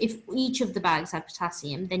 like if each of the bags had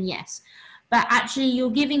potassium, then yes. But actually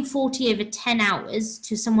you're giving 40 over 10 hours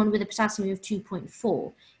to someone with a potassium of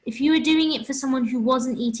 2.4. If you were doing it for someone who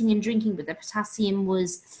wasn't eating and drinking, but their potassium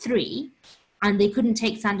was 3, and they couldn't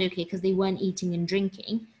take Sandoke because they weren't eating and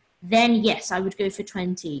drinking, then yes, I would go for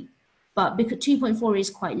 20. But because 2.4 is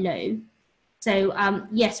quite low, so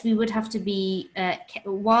yes, we would have to be,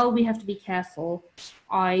 while we have to be careful,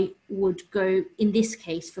 I would go in this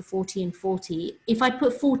case for 40 and 40. If I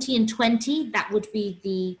put 40 and 20, that would be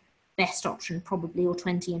the best option probably, or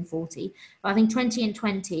 20 and 40. But I think 20 and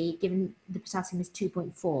 20, given the potassium is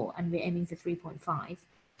 2.4 and we're aiming for 3.5,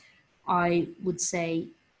 I would say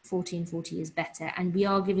 40 and 40 is better. And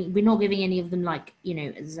we're not giving any of them like, you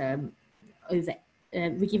know, as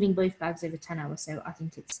we're giving both bags over 10 hours. So I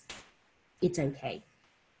think it's okay.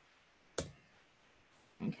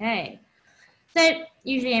 Okay. So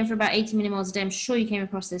usually aim for about 80 millimoles a day. I'm sure you came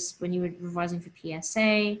across this when you were revising for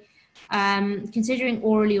PSA. Considering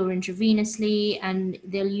orally or intravenously, and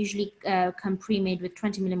they'll usually come pre-made with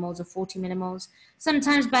 20 millimoles or 40 millimoles.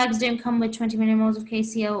 Sometimes bags don't come with 20 millimoles of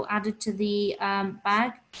KCl added to the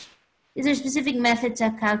bag. Is there a specific method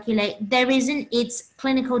to calculate? There isn't. It's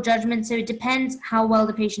clinical judgment, so it depends how well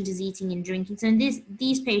the patient is eating and drinking. So in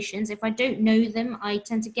these patients, if I don't know them, I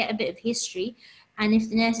tend to get a bit of history, and if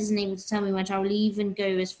the nurse isn't able to tell me much, I will even go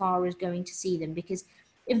as far as going to see them, because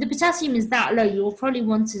if the potassium is that low, you'll probably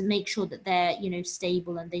want to make sure that they're, you know,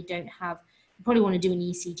 stable and they don't have. You probably want to do an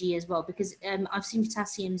ECG as well, because I've seen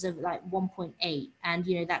potassiums of like 1.8, and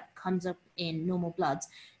you know that comes up in normal bloods.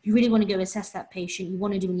 You really want to go assess that patient. You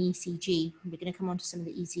want to do an ECG. We're going to come on to some of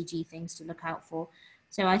the ECG things to look out for.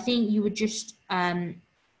 So I think you would just,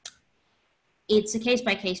 it's a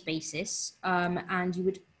case-by-case basis, and you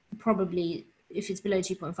would probably, if it's below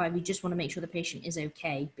 2.5, you just want to make sure the patient is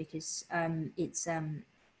okay, because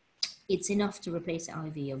it's enough to replace the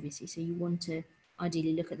IV, obviously. So you want to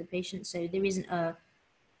ideally look at the patient. So there isn't a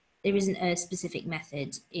specific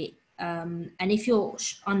method. And if you're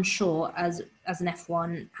unsure as an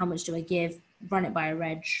F1, how much do I give? Run it by a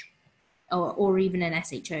reg, or even an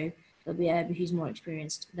SHO. They'll be who's more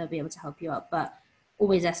experienced. They'll be able to help you out. But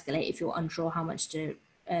always escalate if you're unsure how much to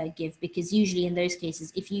give, because usually in those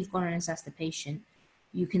cases, if you've gone and assessed the patient,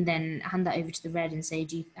 you can then hand that over to the reg and say,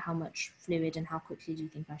 how much fluid and how quickly do you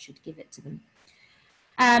think I should give it to them?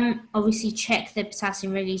 Obviously check the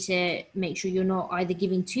potassium really to make sure you're not either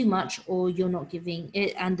giving too much or you're not giving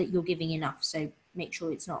it, and that you're giving enough. So make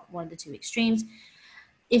sure it's not one of the two extremes.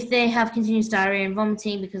 If they have continuous diarrhea and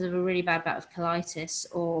vomiting because of a really bad bout of colitis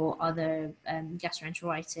or other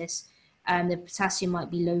gastroenteritis, the potassium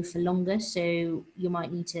might be low for longer. So you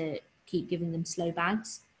might need to keep giving them slow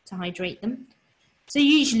bags to hydrate them. So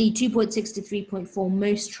usually 2.6 to 3.4,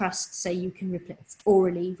 most trusts say you can replace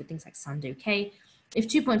orally with things like Sandoke. If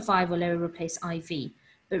 2.5 or lower, replace IV.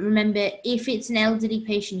 But remember, if it's an elderly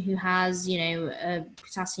patient who has, you know, a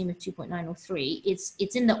potassium of 2.9 or 3,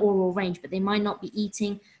 it's in the oral range, but they might not be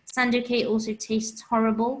eating. Sandoke also tastes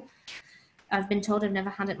horrible. I've been told, I've never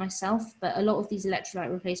had it myself, but a lot of these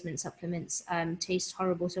electrolyte replacement supplements taste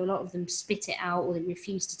horrible. So a lot of them spit it out or they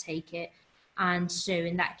refuse to take it. And so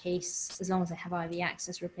in that case, as long as they have IV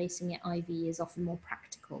access, replacing it IV is often more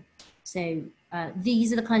practical. So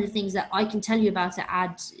these are the kinds of things that I can tell you about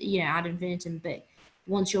ad infinitum, but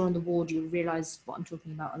once you're on the ward, you'll realize what I'm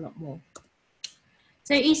talking about a lot more.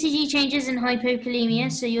 So ECG changes in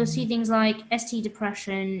hypokalemia. So you'll see things like ST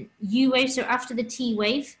depression, U wave. So after the T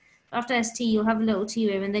wave, after ST, you'll have a little T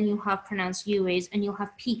wave, and then you'll have pronounced U waves, and you'll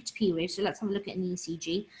have peaked P waves. So let's have a look at an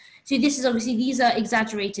ECG. So this is obviously, these are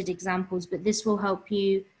exaggerated examples, but this will help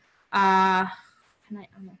you. Can I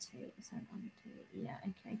annotate? Is that annotate? Yeah,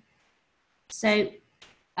 okay. So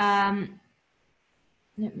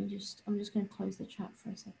let me just, I'm just going to close the chat for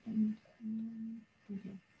a second.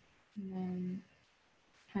 Okay. And then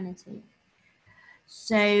annotate.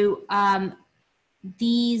 So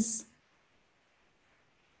these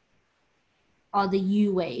are the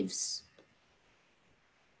U waves.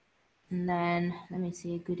 And then let me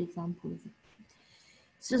see a good example of it.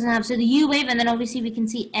 This doesn't have, so the U wave, and then obviously we can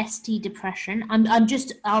see ST depression. I'm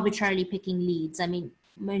just arbitrarily picking leads. I mean,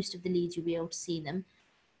 most of the leads you'll be able to see them.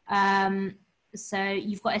 So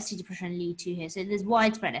you've got ST depression and lead 2 here. So there's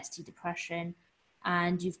widespread ST depression,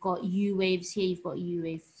 and you've got U waves here, you've got U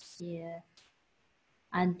waves here.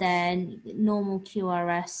 And then normal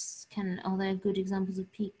QRS, are there good examples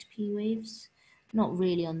of peaked P waves? Not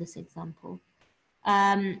really on this example.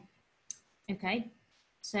 Okay,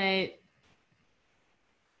 so okay,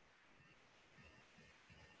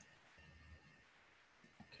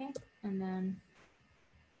 and then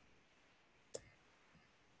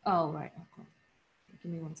oh right, okay.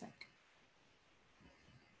 Give me one sec.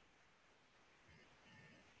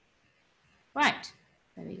 Right,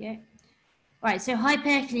 there we go. Right, so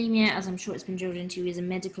hyperkalemia, as I'm sure it's been drilled into, is a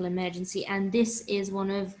medical emergency, and this is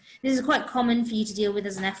quite common for you to deal with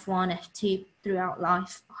as an F1, F2 throughout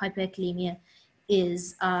life. Hyperkalemia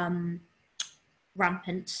is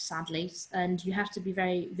rampant, sadly, and you have to be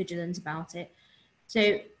very vigilant about it.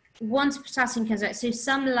 So once potassium comes out, so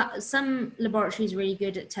some laboratories are really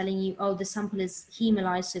good at telling you, oh, the sample is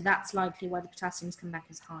hemolyzed, so that's likely why the potassium's come back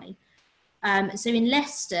as high. So in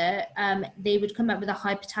Leicester, they would come back with a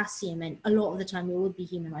high potassium, and a lot of the time it would be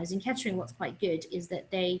hemolyzed. In Kettering, what's quite good is that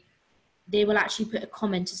they will actually put a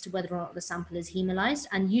comment as to whether or not the sample is hemolyzed.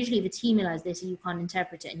 And usually if it's hemolyzed, they say you can't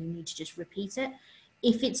interpret it and you need to just repeat it.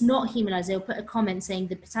 If it's not hemolyzed, they'll put a comment saying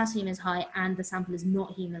the potassium is high and the sample is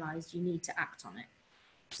not hemolyzed, you need to act on it.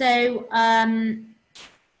 So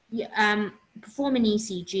perform an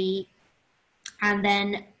ECG, and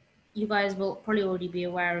then you guys will probably already be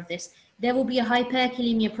aware of this. There will be a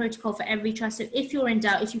hyperkalemia protocol for every trust. So if you're in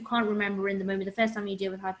doubt, if you can't remember in the moment, the first time you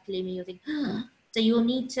deal with hyperkalemia, you'll think, so you'll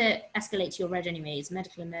need to escalate to your reg anyway. It's a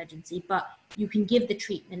medical emergency, but you can give the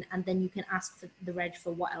treatment and then you can ask for the reg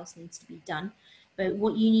for what else needs to be done. But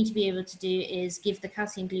what you need to be able to do is give the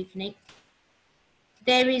calcium gluconate.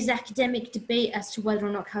 There is academic debate as to whether or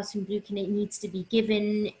not calcium gluconate needs to be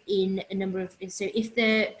given in a number of, so if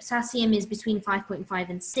the potassium is between 5.5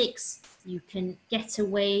 and 6, you can get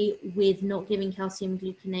away with not giving calcium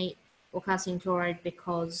gluconate or calcium chloride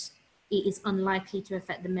because it is unlikely to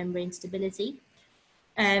affect the membrane stability.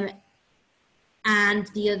 And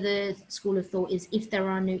the other school of thought is if there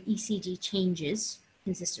are no ECG changes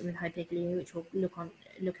consistent with hyperkalemia, which we'll look at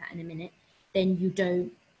in a minute, then you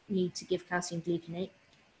don't need to give calcium gluconate.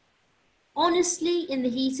 Honestly, in the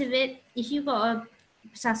heat of it, if you've got a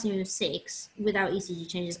potassium of 6 without ECG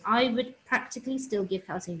changes, I would practically still give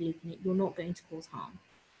calcium gluconate. You're not going to cause harm.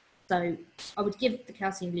 So I would give the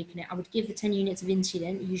calcium gluconate. I would give the 10 units of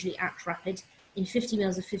insulin, usually Act Rapid, in 50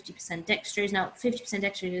 mils of 50% dextrose. Now, 50%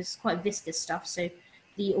 dextrose is quite viscous stuff, so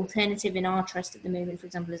the alternative in our trust at the moment, for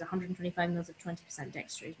example, is 125 mils of 20%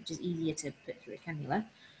 dextrose, which is easier to put through a cannula.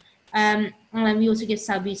 And then we also give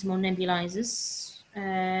salbutamol nebulizers.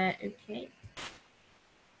 Okay.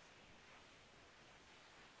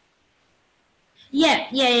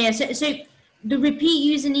 Yeah. So the repeat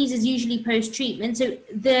euthanasia is usually post-treatment. So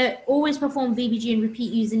the always perform VBG and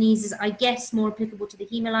repeat euthanasia is, I guess, more applicable to the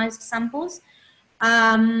hemolyzed samples.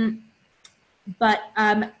 But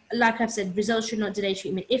like I've said, results should not delay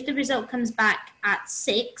treatment. If the result comes back at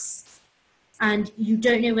 6 and you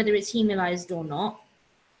don't know whether it's hemolyzed or not,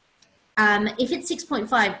 if it's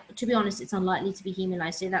 6.5, to be honest, it's unlikely to be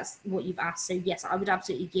hemolyzed. So that's what you've asked. So yes, I would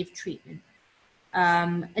absolutely give treatment.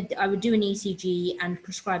 I would do an ECG and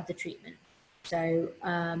prescribe the treatment. So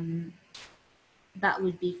that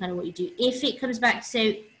would be kind of what you do. If it comes back,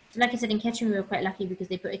 so like I said, in Kettering, we were quite lucky because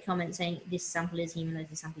they put a comment saying this sample is hemolyzed,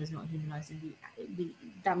 this sample is not hemolyzed, and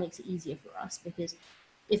that makes it easier for us, because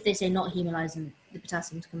if they say not hemolyzed and the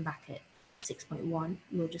potassium's come back at 6.1,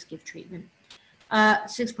 we'll just give treatment.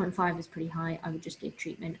 6.5 is pretty high. I would just give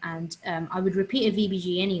treatment, and I would repeat a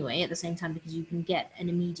VBG anyway at the same time, because you can get an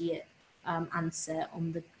immediate answer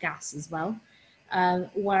on the gas as well.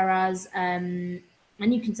 Whereas, and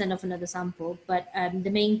you can send off another sample, but the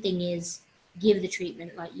main thing is give the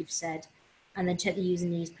treatment like you've said, and then check the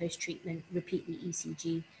euthanasia post-treatment, repeat the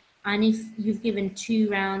ECG. And if you've given 2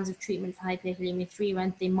 rounds of treatment for hyperkalemia, 3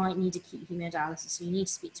 rounds, they might need acute hemodialysis, so you need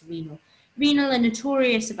to speak to renal. Renal are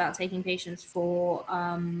notorious about taking patients for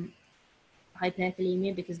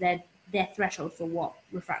hyperkalemia because their threshold for what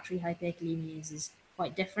refractory hyperkalemia is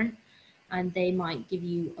quite different, and they might give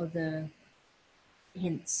you other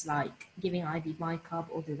hints like giving IV bicarb,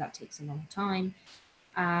 although that takes a long time,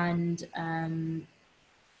 and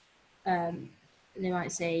they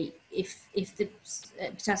might say if the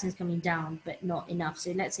potassium is coming down but not enough,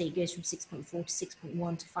 so let's say it goes from 6.4 to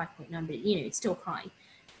 6.1 to 5.9, but it's still high,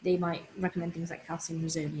 they might recommend things like calcium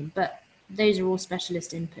and sodium. But those are all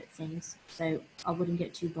specialist input things, so I wouldn't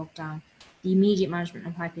get too bogged down. The immediate management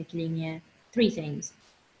of hyperkalemia, 3 things: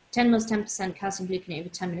 10 mils 10% calcium gluconate over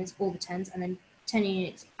 10 minutes, all the 10s, and then 10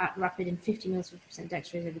 units at rapid and 50 mils 50%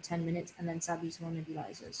 dextrose over 10 minutes, and then salbutamol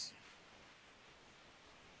nebulizers.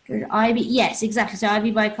 IV, yes, exactly. So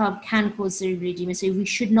IV bicarb can cause cerebral edema, so we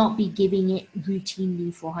should not be giving it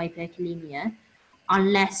routinely for hyperkalemia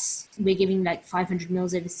unless we're giving like 500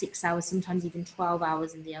 mils over 6 hours, sometimes even 12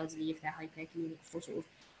 hours in the elderly if they're hyperkalemic, for sort of,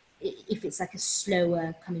 if it's like a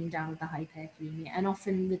slower coming down of the hyperkalemia. And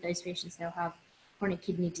often with those patients, they'll have chronic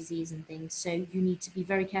kidney disease and things, so you need to be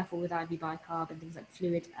very careful with IV bicarb and things like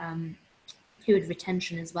fluid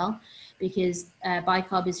retention as well, because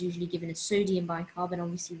bicarb is usually given as sodium bicarb, and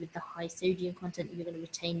obviously with the high sodium content you're going to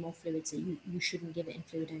retain more fluid, so you shouldn't give it in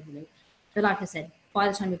fluid overload. But like I said, by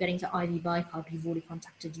the time you're getting to IV bicarb, you've already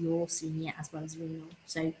contacted your senior as well as renal,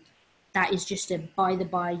 so that is just a by the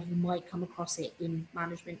by. You might come across it in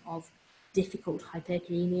management of difficult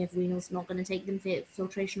hyperkalemia if renal's not going to take them for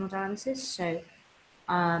filtration or dialysis. So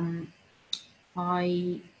I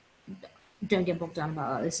don't get bogged down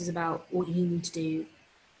about that. This is about what you need to do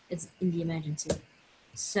in the emergency.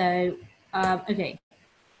 So, okay.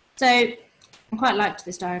 So I quite liked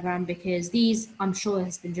this diagram because these, I'm sure,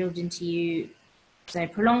 has been drilled into you. So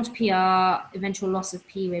prolonged PR, eventual loss of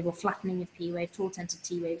P wave or flattening of P wave, tall centered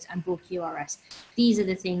T waves, and broad QRS. These are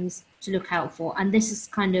the things to look out for. And this is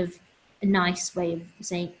kind of a nice way of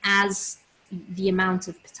saying as the amount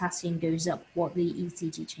of potassium goes up, what the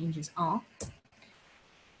ECG changes are.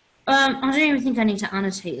 I don't even think I need to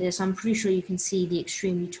annotate this. I'm pretty sure you can see the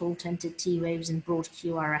extremely tall tented T waves and broad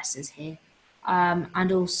QRSs here.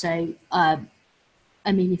 And also, I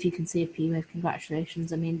mean, if you can see a P wave,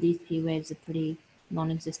 congratulations. I mean, these P waves are pretty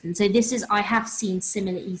non-existent. So this is, I have seen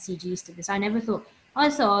similar ECGs to this. I thought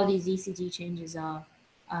all these ECG changes are,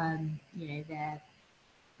 they're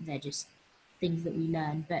just things that we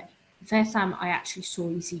learn. But the first time I actually saw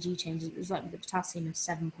ECG changes, it was like with the potassium of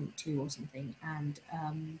 7.2 or something. And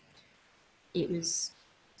it's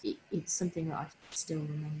something that I still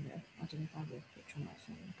remember. I don't know if I have a picture on my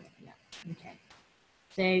phone, but yeah, okay.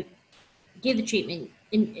 So give the treatment,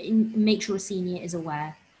 make sure a senior is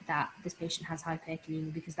aware that this patient has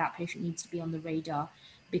hyperkalemia, because that patient needs to be on the radar,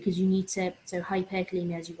 because you need to, so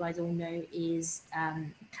hyperkalemia, as you guys all know, is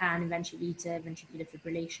can eventually lead to ventricular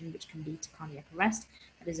fibrillation, which can lead to cardiac arrest.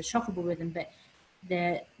 That is a shockable rhythm, but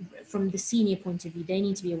from the senior point of view, they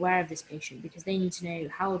need to be aware of this patient, because they need to know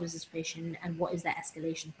how old is this patient and what is their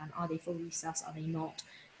escalation plan. Are they full resus? Are they not?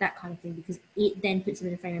 That kind of thing, because it then puts them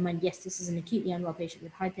in a frame of mind, yes, this is an acutely unwell patient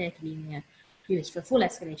with hyperkalemia who is for full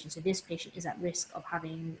escalation, so this patient is at risk of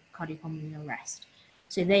having cardiopulmonary arrest.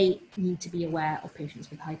 So they need to be aware of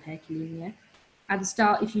patients with hyperkalemia. At the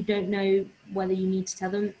start, if you don't know whether you need to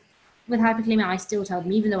tell them, with hyperkalemia, I still tell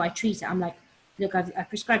them, even though I treat it, I'm like, look, I've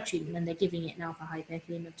prescribed treatment and they're giving it now for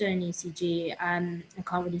hyperkalemia. I've done an ECG, I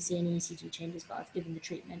can't really see any ECG changes, but I've given the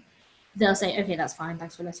treatment. They'll say, okay, that's fine,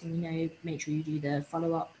 thanks for letting me know. Make sure you do the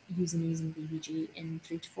follow-up using BVG in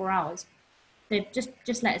 3 to 4 hours. So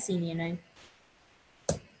just let a senior know.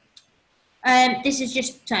 This is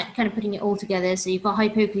just kind of putting it all together. So you've got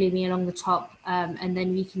hypokalemia along the top, and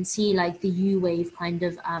then we can see like the U wave kind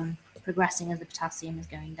of progressing as the potassium is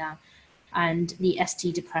going down. And the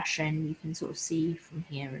ST depression you can sort of see from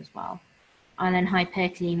here as well. And then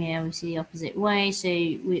hyperkalemia, we see the opposite way. So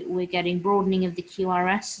we're getting broadening of the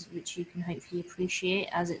QRS, which you can hopefully appreciate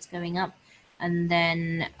as it's going up. And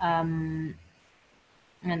then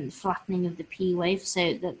and flattening of the P wave.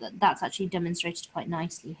 So that's actually demonstrated quite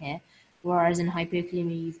nicely here. Whereas in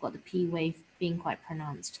hypokalemia, you've got the P wave being quite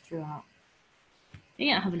pronounced throughout. So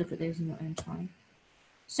yeah, have a look at those in your own time.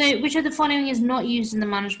 So which of the following is not used in the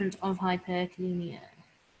management of hyperkalemia?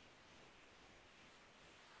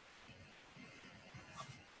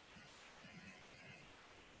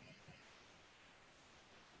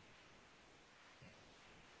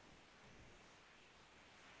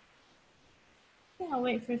 Yeah, I'll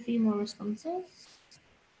wait for a few more responses.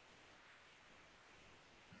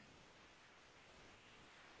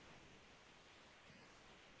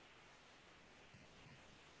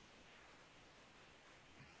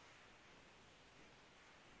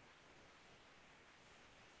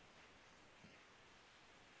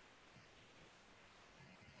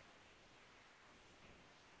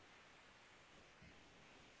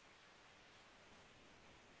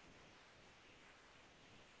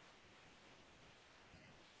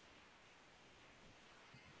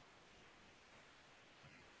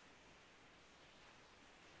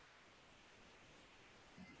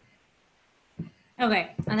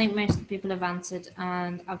 Okay, I think most of the people have answered,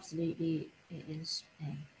 and absolutely it is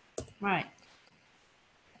A. Right.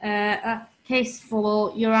 Case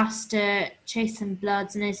for Urasta, chase and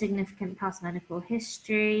bloods, no significant past medical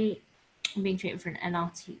history, being treated for an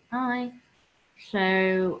NRTI.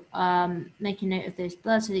 So make a note of those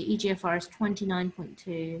bloods. So the EGFR is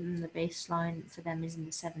 29.2, and the baseline for them is in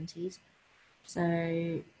the 70s.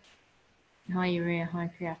 So high urea,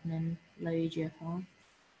 high creatinine, low EGFR,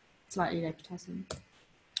 slightly low potassium.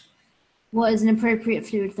 What is an appropriate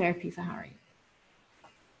fluid therapy for Harry?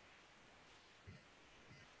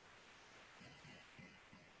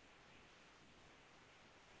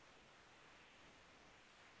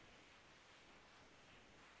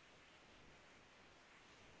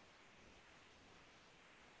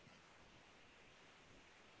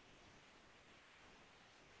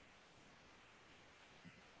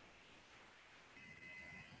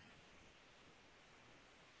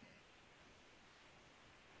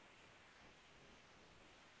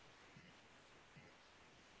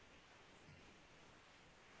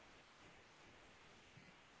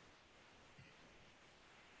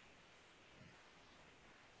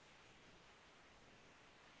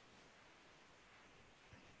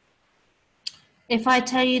 If I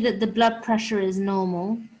tell you that the blood pressure is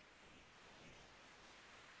normal,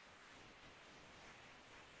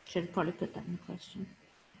 should probably put that in the question.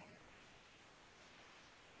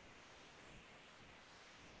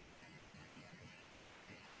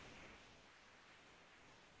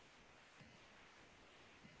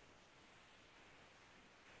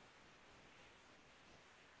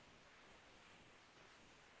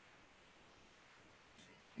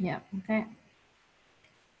 Yeah, okay.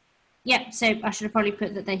 Yeah, so I should have probably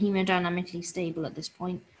put that they're hemodynamically stable at this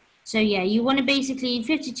point. So yeah, you want to basically,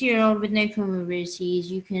 52-year-old with no comorbidities,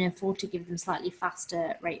 you can afford to give them slightly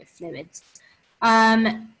faster rate of fluids.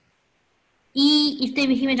 If they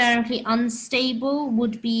were hemodynamically unstable,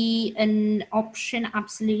 would be an option,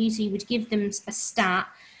 absolutely. So you would give them a stat.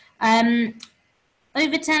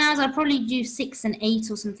 Over 10 hours, I'd probably do 6 and 8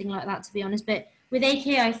 or something like that, to be honest. But with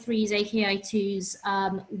AKI3s, AKI2s,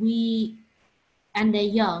 and they're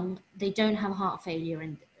young, they don't have heart failure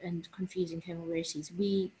and confusing comorbidities.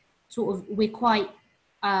 We're quite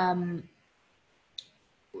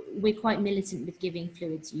militant with giving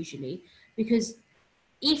fluids usually, because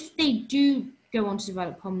if they do go on to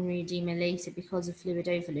develop pulmonary edema later because of fluid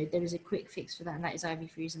overload, there is a quick fix for that, and that is IV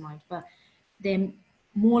furosemide. But they're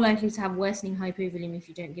more likely to have worsening hypovolemia if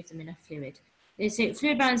you don't give them enough fluid. So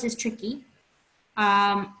fluid balance is tricky.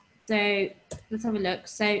 So let's have a look.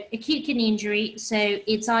 So acute kidney injury. So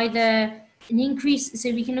it's either an increase.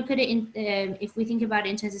 So we can look at it in if we think about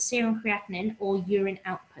it in terms of serum creatinine or urine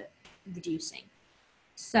output reducing.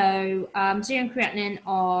 So serum creatinine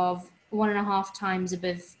of 1.5 times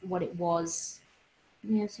above what it was.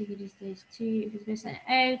 Yeah, CKD stage 2.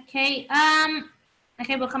 Okay.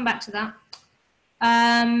 Okay, we'll come back to that.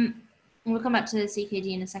 We'll come back to the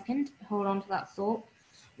CKD in a second. Hold on to that thought.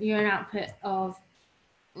 Urine output of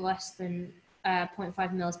less than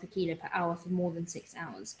 0.5 mils per kilo per hour for more than 6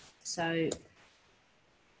 hours. So,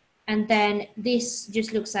 and then this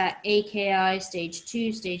just looks at AKI stage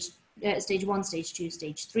 2, stage 1, stage 2,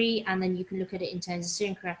 stage 3, and then you can look at it in terms of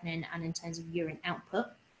serum creatinine and in terms of urine output.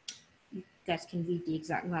 You guys can read the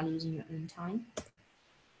exact values in your own time.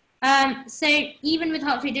 So even with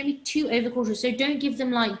heart failure, don't be too overcautious. So don't give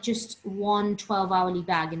them like just one 12-hourly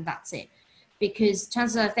bag and that's it, because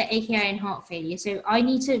chances are if they're AKI and heart failure. So I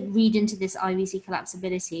need to read into this IVC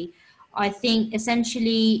collapsibility. I think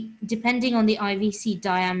essentially, depending on the IVC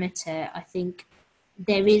diameter, I think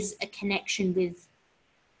there is a connection with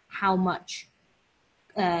how much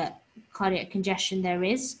cardiac congestion there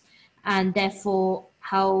is, and therefore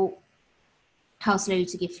how slowly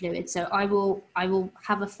to give fluid. So I will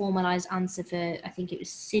have a formalized answer for, I think it was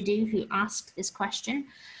Sidhu who asked this question.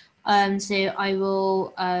 So I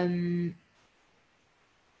will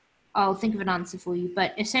I'll think of an answer for you.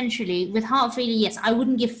 But essentially with heart failure, yes, I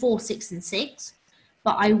wouldn't give 4, 6 and 6,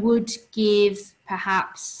 but I would give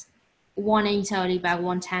perhaps 1 8-hourly bag,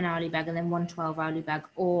 1 10-hourly bag, and then 1 12-hourly bag,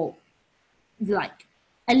 or like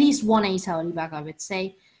at least 1 8-hourly bag, I would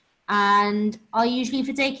say. And I usually, if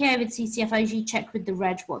it's AKI with CCF, I usually check with the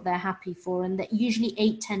reg what they're happy for, and that usually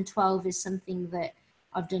 8, 10, 12 is something that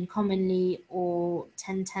I've done commonly, or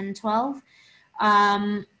 10, 10, 12.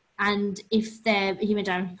 And if they're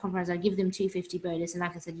hemodynamically compromised, I give them 250 bolus, and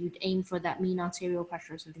like I said, you'd aim for that mean arterial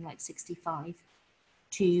pressure of something like 65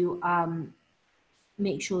 to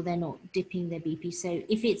make sure they're not dipping their BP. So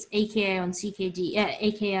if it's AKI on CKD,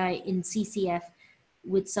 AKI in CCF,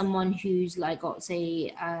 with someone who's like got,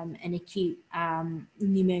 say, an acute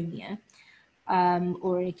pneumonia,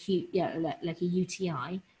 or an acute, like a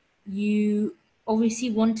UTI, you obviously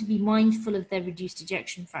want to be mindful of their reduced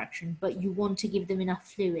ejection fraction, but you want to give them enough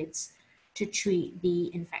fluids to treat the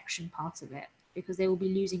infection part of it, because they will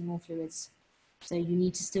be losing more fluids. So you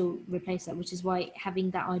need to still replace that, which is why having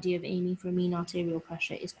that idea of aiming for a mean arterial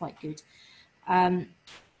pressure is quite good.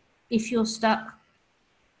 If you're stuck,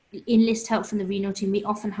 enlist help from the renal team. We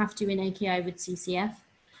often have to in AKI with CCF.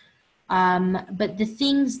 But the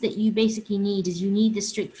things that you basically need is you need the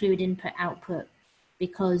strict fluid input output,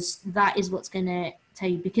 because that is what's going to tell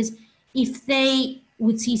you. Because if they,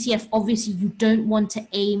 with CCF, obviously you don't want to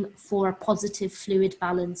aim for a positive fluid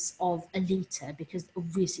balance of a litre, because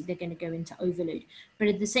obviously they're going to go into overload. But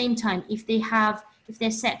at the same time, if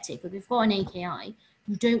they're septic or they've got an AKI,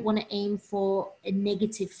 you don't want to aim for a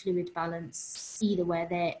negative fluid balance either, where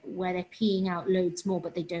they're peeing out loads more,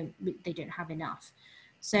 but they don't have enough.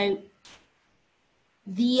 So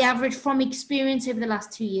the average, from experience over the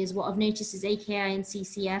last 2 years, what I've noticed is AKI and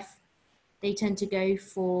CCF, they tend to go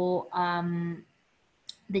for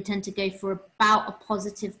about a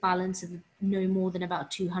positive balance of no more than about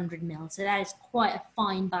 200 mils. So that is quite a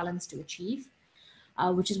fine balance to achieve,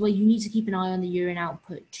 which is where you need to keep an eye on the urine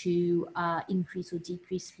output to increase or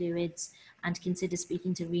decrease fluids, and consider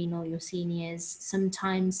speaking to renal, your seniors.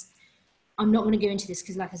 Sometimes, I'm not going to go into this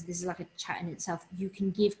because, like I said, this is like a chat in itself. You can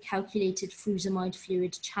give calculated frusemide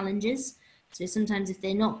fluid challenges. So sometimes if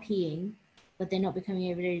they're not peeing, but they're not becoming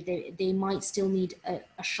overloaded, they might still need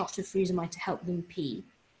a shot of frusemide to help them pee.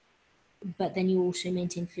 But then you also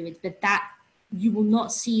maintain fluids. But that, you will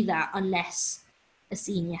not see that unless a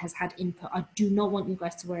senior has had input. I do not want you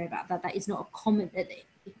guys to worry about that. That is not a common,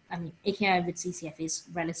 I mean, AKI with CCF is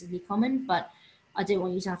relatively common, but I don't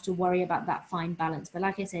want you to have to worry about that fine balance. But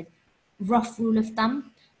like I said, rough rule of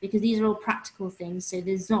thumb, because these are all practical things, so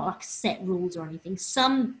there's not like set rules or anything.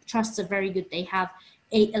 Some trusts are very good. They have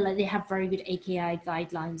very good AKI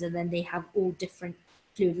guidelines, and then they have all different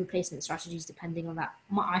fluid replacement strategies depending on that.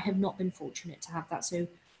 I have not been fortunate to have that, so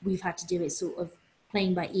we've had to do it sort of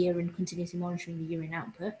playing by ear and continuously monitoring the urine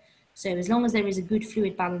output. So as long as there is a good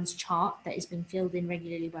fluid balance chart that is being filled in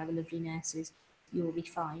regularly by the lovely nurses, you will be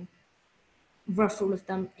fine. Rough rule of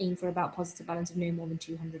thumb, aim for about positive balance of no more than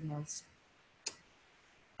 200 mils.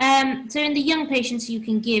 So in the young patients, you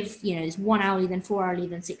can give, it's 1 hourly, then 4 hourly,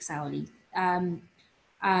 then 6 hourly. And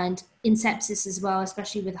in sepsis as well,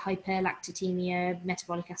 especially with hyperlactatemia,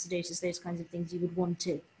 metabolic acidosis, those kinds of things, you would want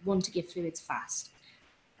to give fluids fast.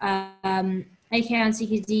 AKI and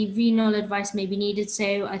CKD, renal advice may be needed.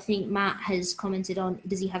 So I think Matt has commented on,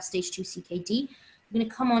 does he have stage 2 CKD? I'm going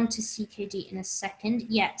to come on to CKD in a second.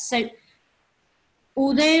 Yeah, so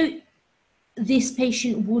although this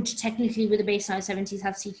patient would technically, with a baseline of 70s,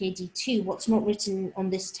 have CKD2, what's not written on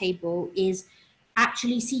this table is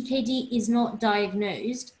actually CKD is not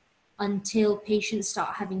diagnosed until patients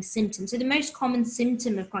start having symptoms. So the most common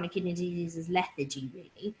symptom of chronic kidney disease is lethargy,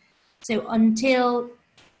 really. So until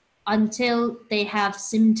they have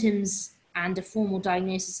symptoms and a formal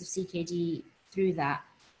diagnosis of CKD through that,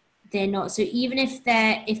 they're not. So even if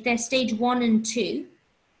they're stage 1 and 2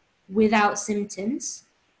 without symptoms,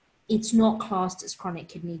 it's not classed as chronic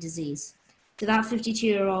kidney disease. So that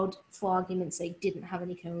 52-year-old, for argument's sake, didn't have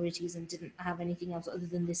any comorbidities and didn't have anything else other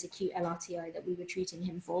than this acute LRTI that we were treating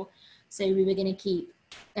him for. So we were going to keep,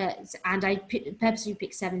 and I purposely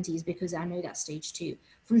picked 70s because I know that's stage 2.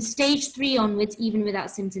 From stage 3 onwards, even without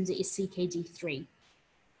symptoms, it is CKD3.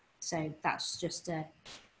 So that's just a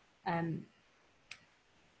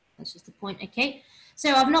point. Okay.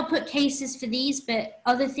 So I've not put cases for these, but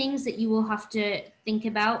other things that you will have to think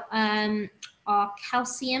about are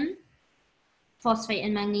calcium, phosphate,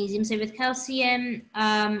 and magnesium. So with calcium,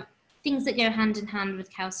 things that go hand in hand with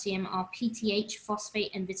calcium are PTH,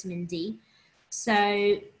 phosphate, and vitamin D.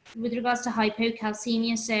 So with regards to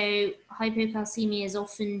hypocalcemia, so hypocalcemia is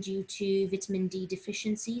often due to vitamin D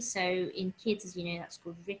deficiency. So in kids, as you know, that's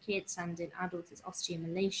called rickets, and in adults, it's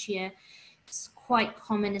osteomalacia. It's quite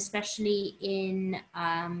common, especially in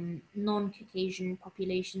non-Caucasian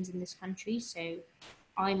populations in this country. So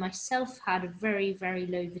I myself had a very, very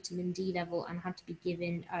low vitamin D level and had to be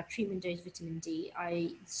given treatment dose vitamin D.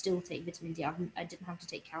 I still take vitamin D. I didn't have to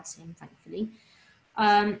take calcium, thankfully.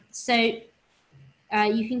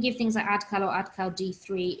 You can give things like Adcal or Adcal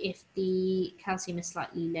D3 if the calcium is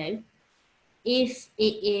slightly low. If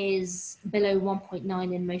it is below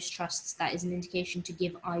 1.9 in most trusts, that is an indication to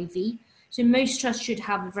give IV. So most trusts should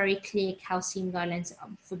have a very clear calcium guidelines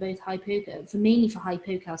for both mainly for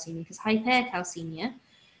hypocalcemia, because hypercalcemia,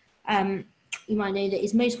 you might know that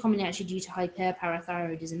is most commonly actually due to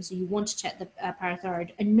hyperparathyroidism. So you want to check the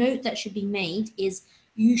parathyroid. A note that should be made is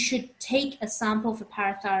you should take a sample for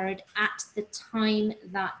parathyroid at the time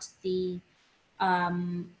that the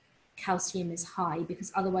calcium is high,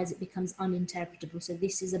 because otherwise it becomes uninterpretable. So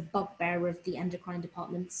this is a bugbear of the endocrine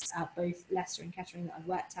departments at both Leicester and Kettering that I've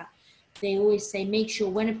worked at. They always say, make sure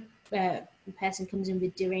when a person comes in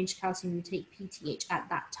with deranged calcium, you take PTH at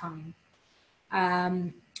that time.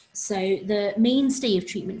 So the mainstay of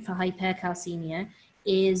treatment for hypercalcemia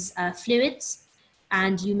is fluids,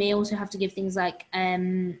 and you may also have to give things like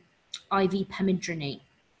IV pemidronate.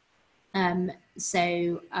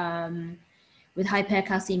 With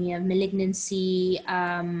hypercalcemia, malignancy,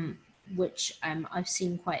 which I've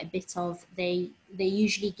seen quite a bit of, they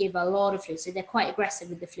usually give a lot of fluids. So they're quite aggressive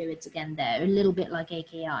with the fluids again. They're a little bit like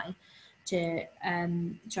AKI to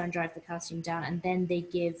try and drive the calcium down. And then they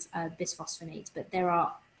give bisphosphonates. But there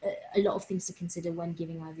are a lot of things to consider when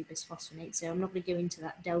giving IV bisphosphonates. So I'm not going to go into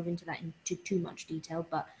that, delve into that into too much detail.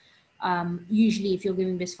 But usually if you're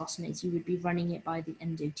giving bisphosphonates, you would be running it by the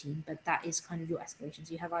endo team, but that is kind of your escalation.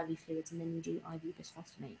 So you have IV fluids and then you do IV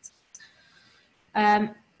bisphosphonates.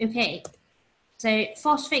 Okay, so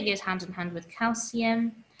phosphate goes hand in hand with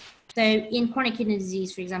calcium. So in chronic kidney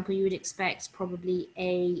disease, for example, you would expect probably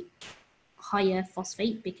a higher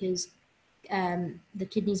phosphate because the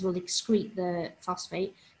kidneys will excrete the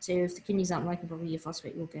phosphate. So if the kidneys aren't working properly, your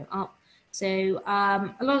phosphate will go up. So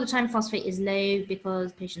a lot of the time phosphate is low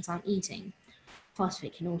because patients aren't eating.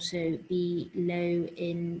 Phosphate can also be low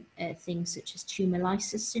in things such as tumor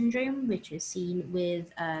lysis syndrome, which is seen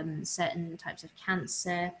with certain types of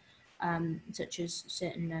cancer, such as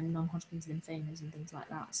certain non-Hodgkin's lymphomas and things like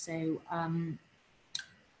that. So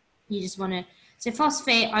you just want to, so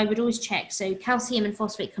phosphate, I would always check. So calcium and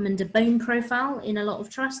phosphate come under bone profile in a lot of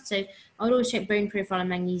trusts. So I would always check bone profile and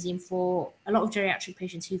magnesium for a lot of geriatric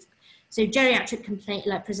patients who've, so geriatric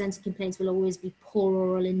presenting complaints will always be poor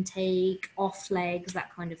oral intake, off legs,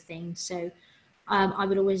 that kind of thing. So I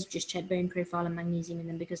would always just check bone profile and magnesium in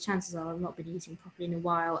them, because chances are I've not been eating properly in a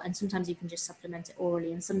while, and sometimes you can just supplement it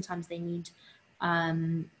orally, and sometimes they need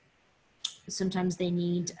IV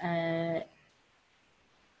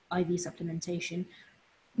supplementation.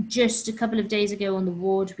 Just a couple of days ago on the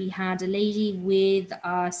ward, we had a lady with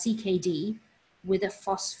CKD with a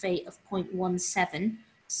phosphate of 0.17.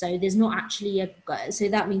 So there's not actually so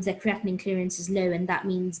that means their creatinine clearance is low, and that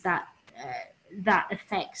means that that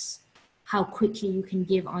affects how quickly you can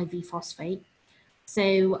give IV phosphate.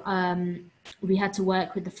 So we had to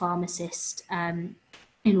work with the pharmacist in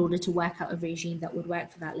order to work out a regime that would work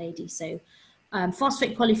for that lady. So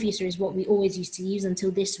phosphate polyfuser is what we always used to use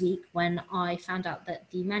until this week, when I found out that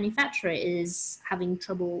the manufacturer is having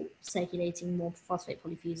trouble circulating more phosphate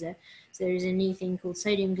polyfuser. So there is a new thing called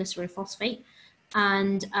sodium glycerophosphate.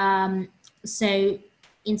 And so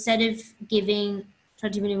instead of giving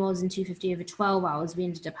 20 millimoles in 250 over 12 hours, we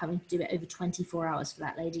ended up having to do it over 24 hours for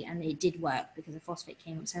that lady, and it did work because the phosphate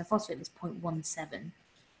came up. So her phosphate was 0.17,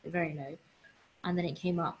 very low. And then it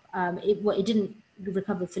came up, it didn't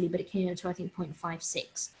recover fully, but it came up to, I think,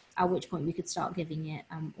 0.56, at which point we could start giving it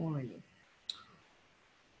orally.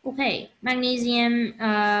 Okay, magnesium.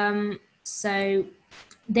 So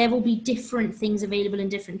there will be different things available in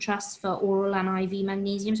different trusts for oral and IV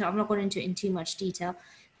magnesium, so I've not gone into it in too much detail.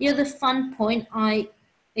 The other fun point, I,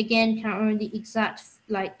 again, can't remember the exact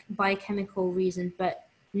biochemical reason, but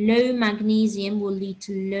low magnesium will lead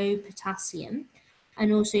to low potassium.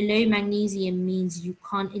 And also low magnesium means you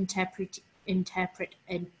can't interpret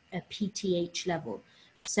a PTH level.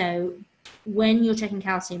 So when you're checking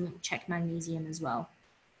calcium, check magnesium as well.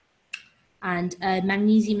 And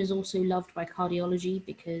magnesium is also loved by cardiology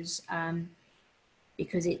because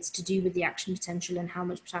it's to do with the action potential and how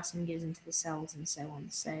much potassium goes into the cells and so on.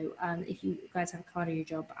 So if you guys have a cardio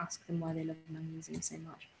job, ask them why they love magnesium so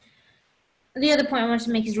much. The other point I wanted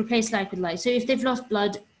to make is replace light with light. So if they've lost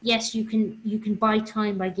blood, yes, you can buy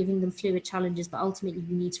time by giving them fluid challenges, but ultimately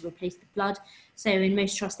you need to replace the blood. So in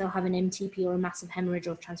most trusts, they'll have an MTP or a massive hemorrhage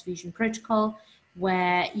or transfusion protocol,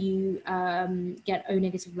 where you get O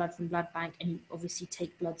negative blood from blood bank, and you obviously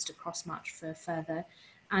take bloods to cross match for further.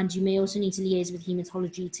 And you may also need to liaise with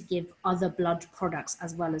hematology to give other blood products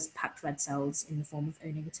as well as packed red cells in the form of O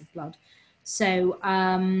negative blood. So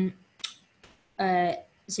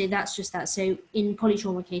so that's just that. So in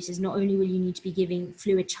polytrauma cases, not only will you need to be giving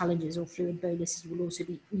fluid challenges or fluid boluses, you will also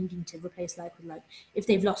be needing to replace light with light. If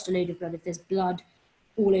they've lost a load of blood, if there's blood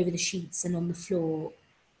all over the sheets and on the floor,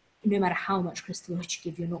 no matter how much crystalloid you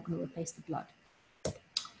give, you're not going to replace the blood.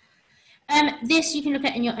 This you can look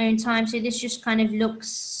at in your own time. So this just kind of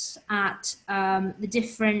looks at the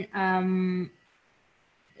different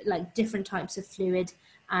different types of fluid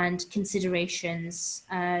and considerations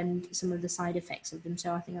and some of the side effects of them.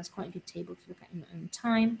 So I think that's quite a good table to look at in your own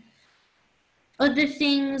time. Other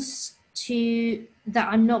things that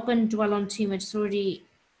I'm not going to dwell on too much, it's already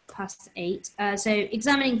past 8. So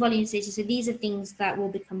examining volume status. So these are things that will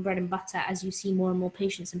become bread and butter as you see more and more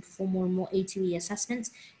patients and perform more and more A2E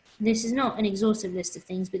assessments. This is not an exhaustive list of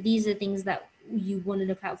things, but these are things that you want to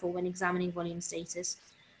look out for when examining volume status.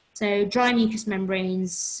 So dry mucous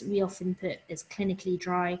membranes, we often put as clinically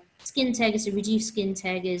dry. Skin turgor, so reduced skin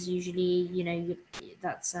turgors, usually,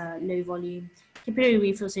 that's low volume. Capillary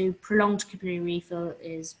refill, so prolonged capillary refill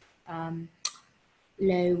is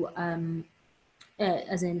low,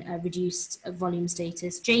 as in reduced volume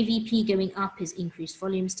status. JVP going up is increased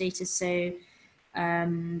volume status, so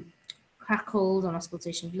crackles on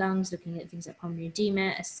auscultation of lungs, looking at things like pulmonary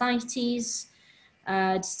edema, ascites,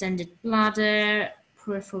 distended bladder,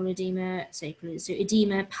 peripheral edema, so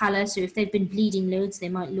edema, pallor, so if they've been bleeding loads, they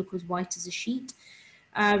might look as white as a sheet.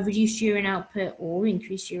 Reduced urine output or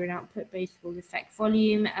increased urine output, both will affect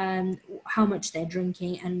volume, how much they're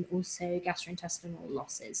drinking, and also gastrointestinal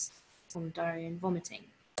losses from diarrhea and vomiting.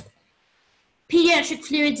 Pediatric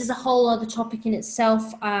fluids is a whole other topic in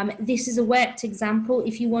itself. This is a worked example.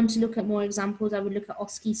 If you want to look at more examples, I would look at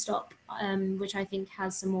OSCE Stop, which I think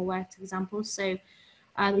has some more worked examples. So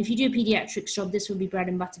if you do a pediatrics job, this will be bread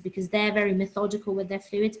and butter because they're very methodical with their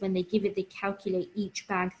fluids. When they give it, they calculate each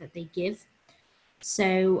bag that they give.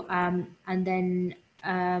 So,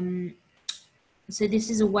 so this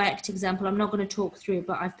is a worked example. I'm not going to talk through it,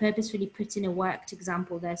 but I've purposefully put in a worked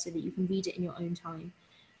example there so that you can read it in your own time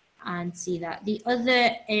and see that. The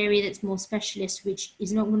other area that's more specialist, which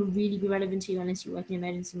is not going to really be relevant to you unless you work in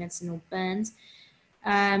emergency medicine or burns,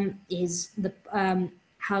 is the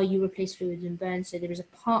how you replace fluids in burns. So there is a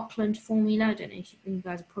Parkland formula. I don't know if you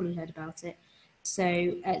guys have probably heard about it.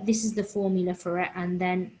 So this is the formula for it, and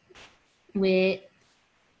then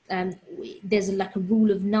there's like a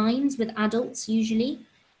rule of 9s with adults usually.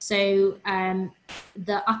 So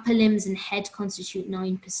the upper limbs and head constitute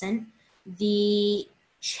 9%. The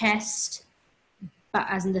chest, but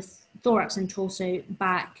as in the thorax and torso,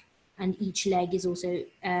 back, and each leg is also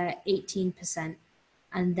 18%,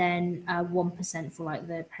 and then 1% for like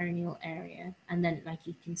the perineal area. And then, like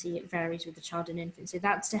you can see, it varies with the child and infant. So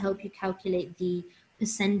that's to help you calculate the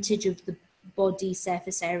percentage of the body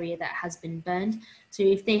surface area that has been burned. So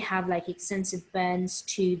if they have like extensive burns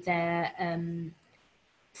to their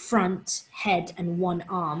front, head, and one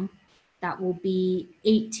arm, that will be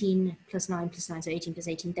 18 plus 9 plus 9, so 18 plus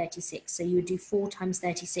 18, 36. So you would do 4 times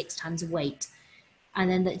 36 times weight. And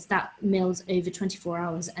then that mills over 24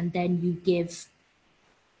 hours. And then you give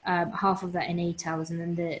half of that in 8 hours and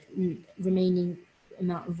then the remaining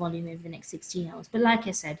amount of volume over the next 16 hours. But like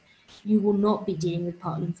I said, you will not be dealing with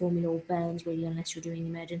Parkland formula or burns really unless you're doing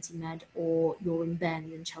emergency med or you're in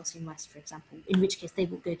burns in Chelsea and West, for example, in which case they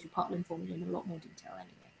will go through Parkland formula in a lot more detail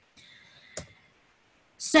anyway.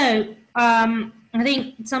 So I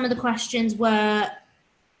think some of the questions were,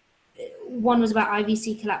 one was about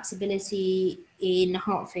IVC collapsibility in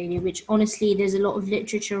heart failure, which honestly there's a lot of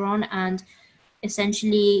literature on, and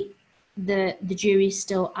essentially the jury's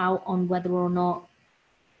still out on whether or not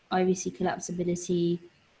IVC collapsibility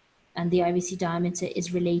and the IVC diameter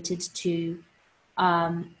is related to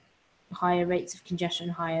higher rates of congestion,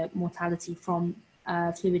 higher mortality from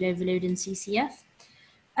fluid overload in CCF.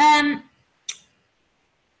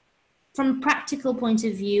 From a practical point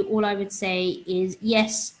of view, all I would say is,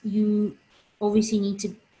 yes, you obviously need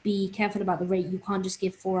to be careful about the rate. You can't just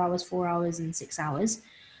give 4 hours, 4 hours, and 6 hours.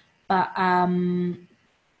 But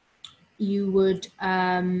you would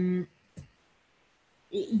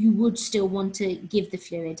still want to give the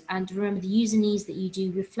fluid. And remember, the user-needs that you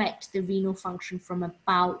do reflect the renal function from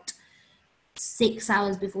about 6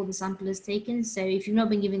 hours before the sample is taken. So if you've not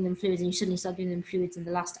been giving them fluids and you suddenly start giving them fluids in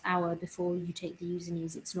the last hour before you take the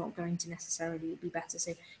user-needs, it's not going to necessarily be better.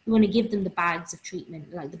 So you want to give them the bags of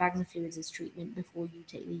treatment, like the bags of fluids as treatment before you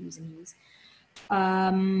take the user-needs.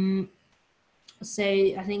 So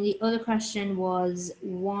I think the other question was,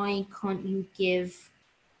 why can't you give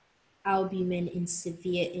albumin in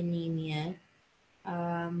severe anemia?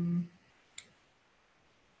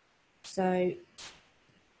 So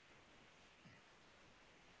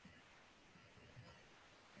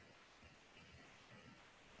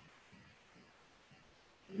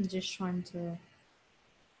I'm just trying to...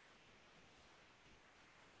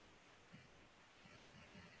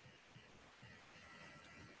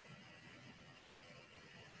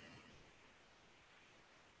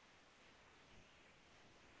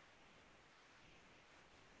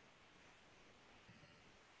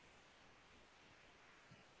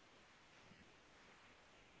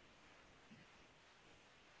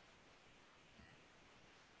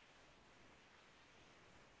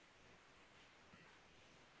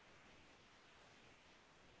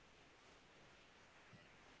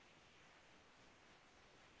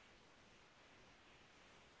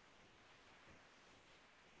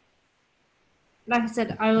 like I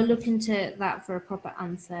said, I will look into that for a proper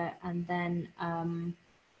answer, and then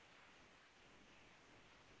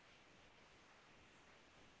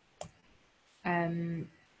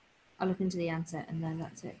I'll look into the answer, and then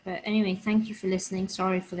that's it. But anyway, thank you for listening.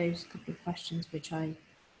 Sorry for those couple of questions which I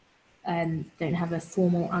don't have a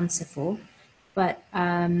formal answer for, but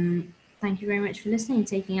thank you very much for listening and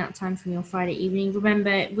taking out time from your Friday evening.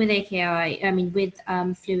 Remember, with AKI, with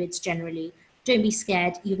fluids generally, don't be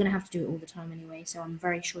scared. You're going to have to do it all the time anyway, so I'm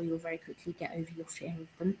very sure you'll very quickly get over your fear of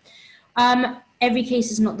them. Every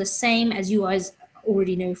case is not the same, as you guys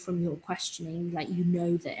already know from your questioning. Like, you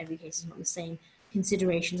know that every case is not the same.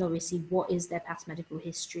 Considerations, obviously, what is their past medical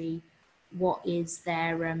history, what is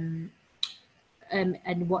their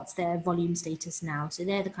and what's their volume status now. So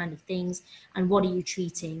they're the kind of things. And what are you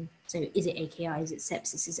treating? So is it AKI? Is it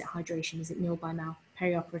sepsis? Is it hydration? Is it nil by mouth?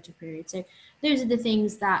 Perioperative period. So those are the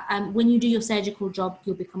things that when you do your surgical job,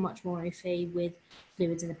 you'll become much more au fait with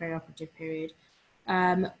fluids in the perioperative period.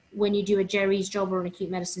 When you do a Jerry's job or an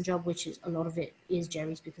acute medicine job, which is a lot of it is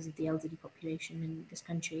Jerry's because of the elderly population in this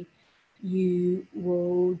country, you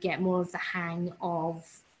will get more of the hang of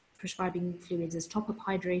prescribing fluids as top-up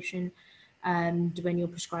hydration, and when you're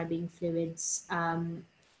prescribing fluids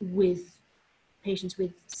with patients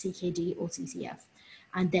with CKD or CCF.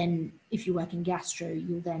 And then if you work in gastro,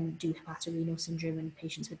 you'll then do hepatorenal syndrome and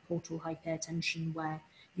patients with portal hypertension, where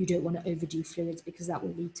you don't want to overdo fluids because that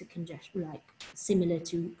will lead to congestion, like similar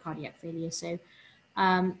to cardiac failure. So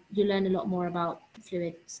you learn a lot more about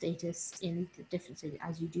fluid status in the differences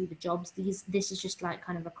as you do the jobs. This is just like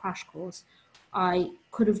kind of a crash course. I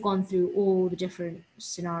could have gone through all the different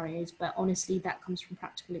scenarios, but honestly, that comes from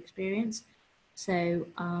practical experience. So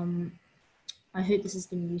I hope this has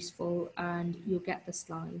been useful, and you'll get the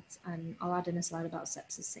slides, and I'll add in a slide about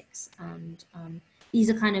sepsis 6. And these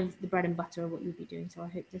are kind of the bread and butter of what you'll be doing. So I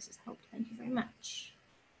hope this has helped. Thank you very much.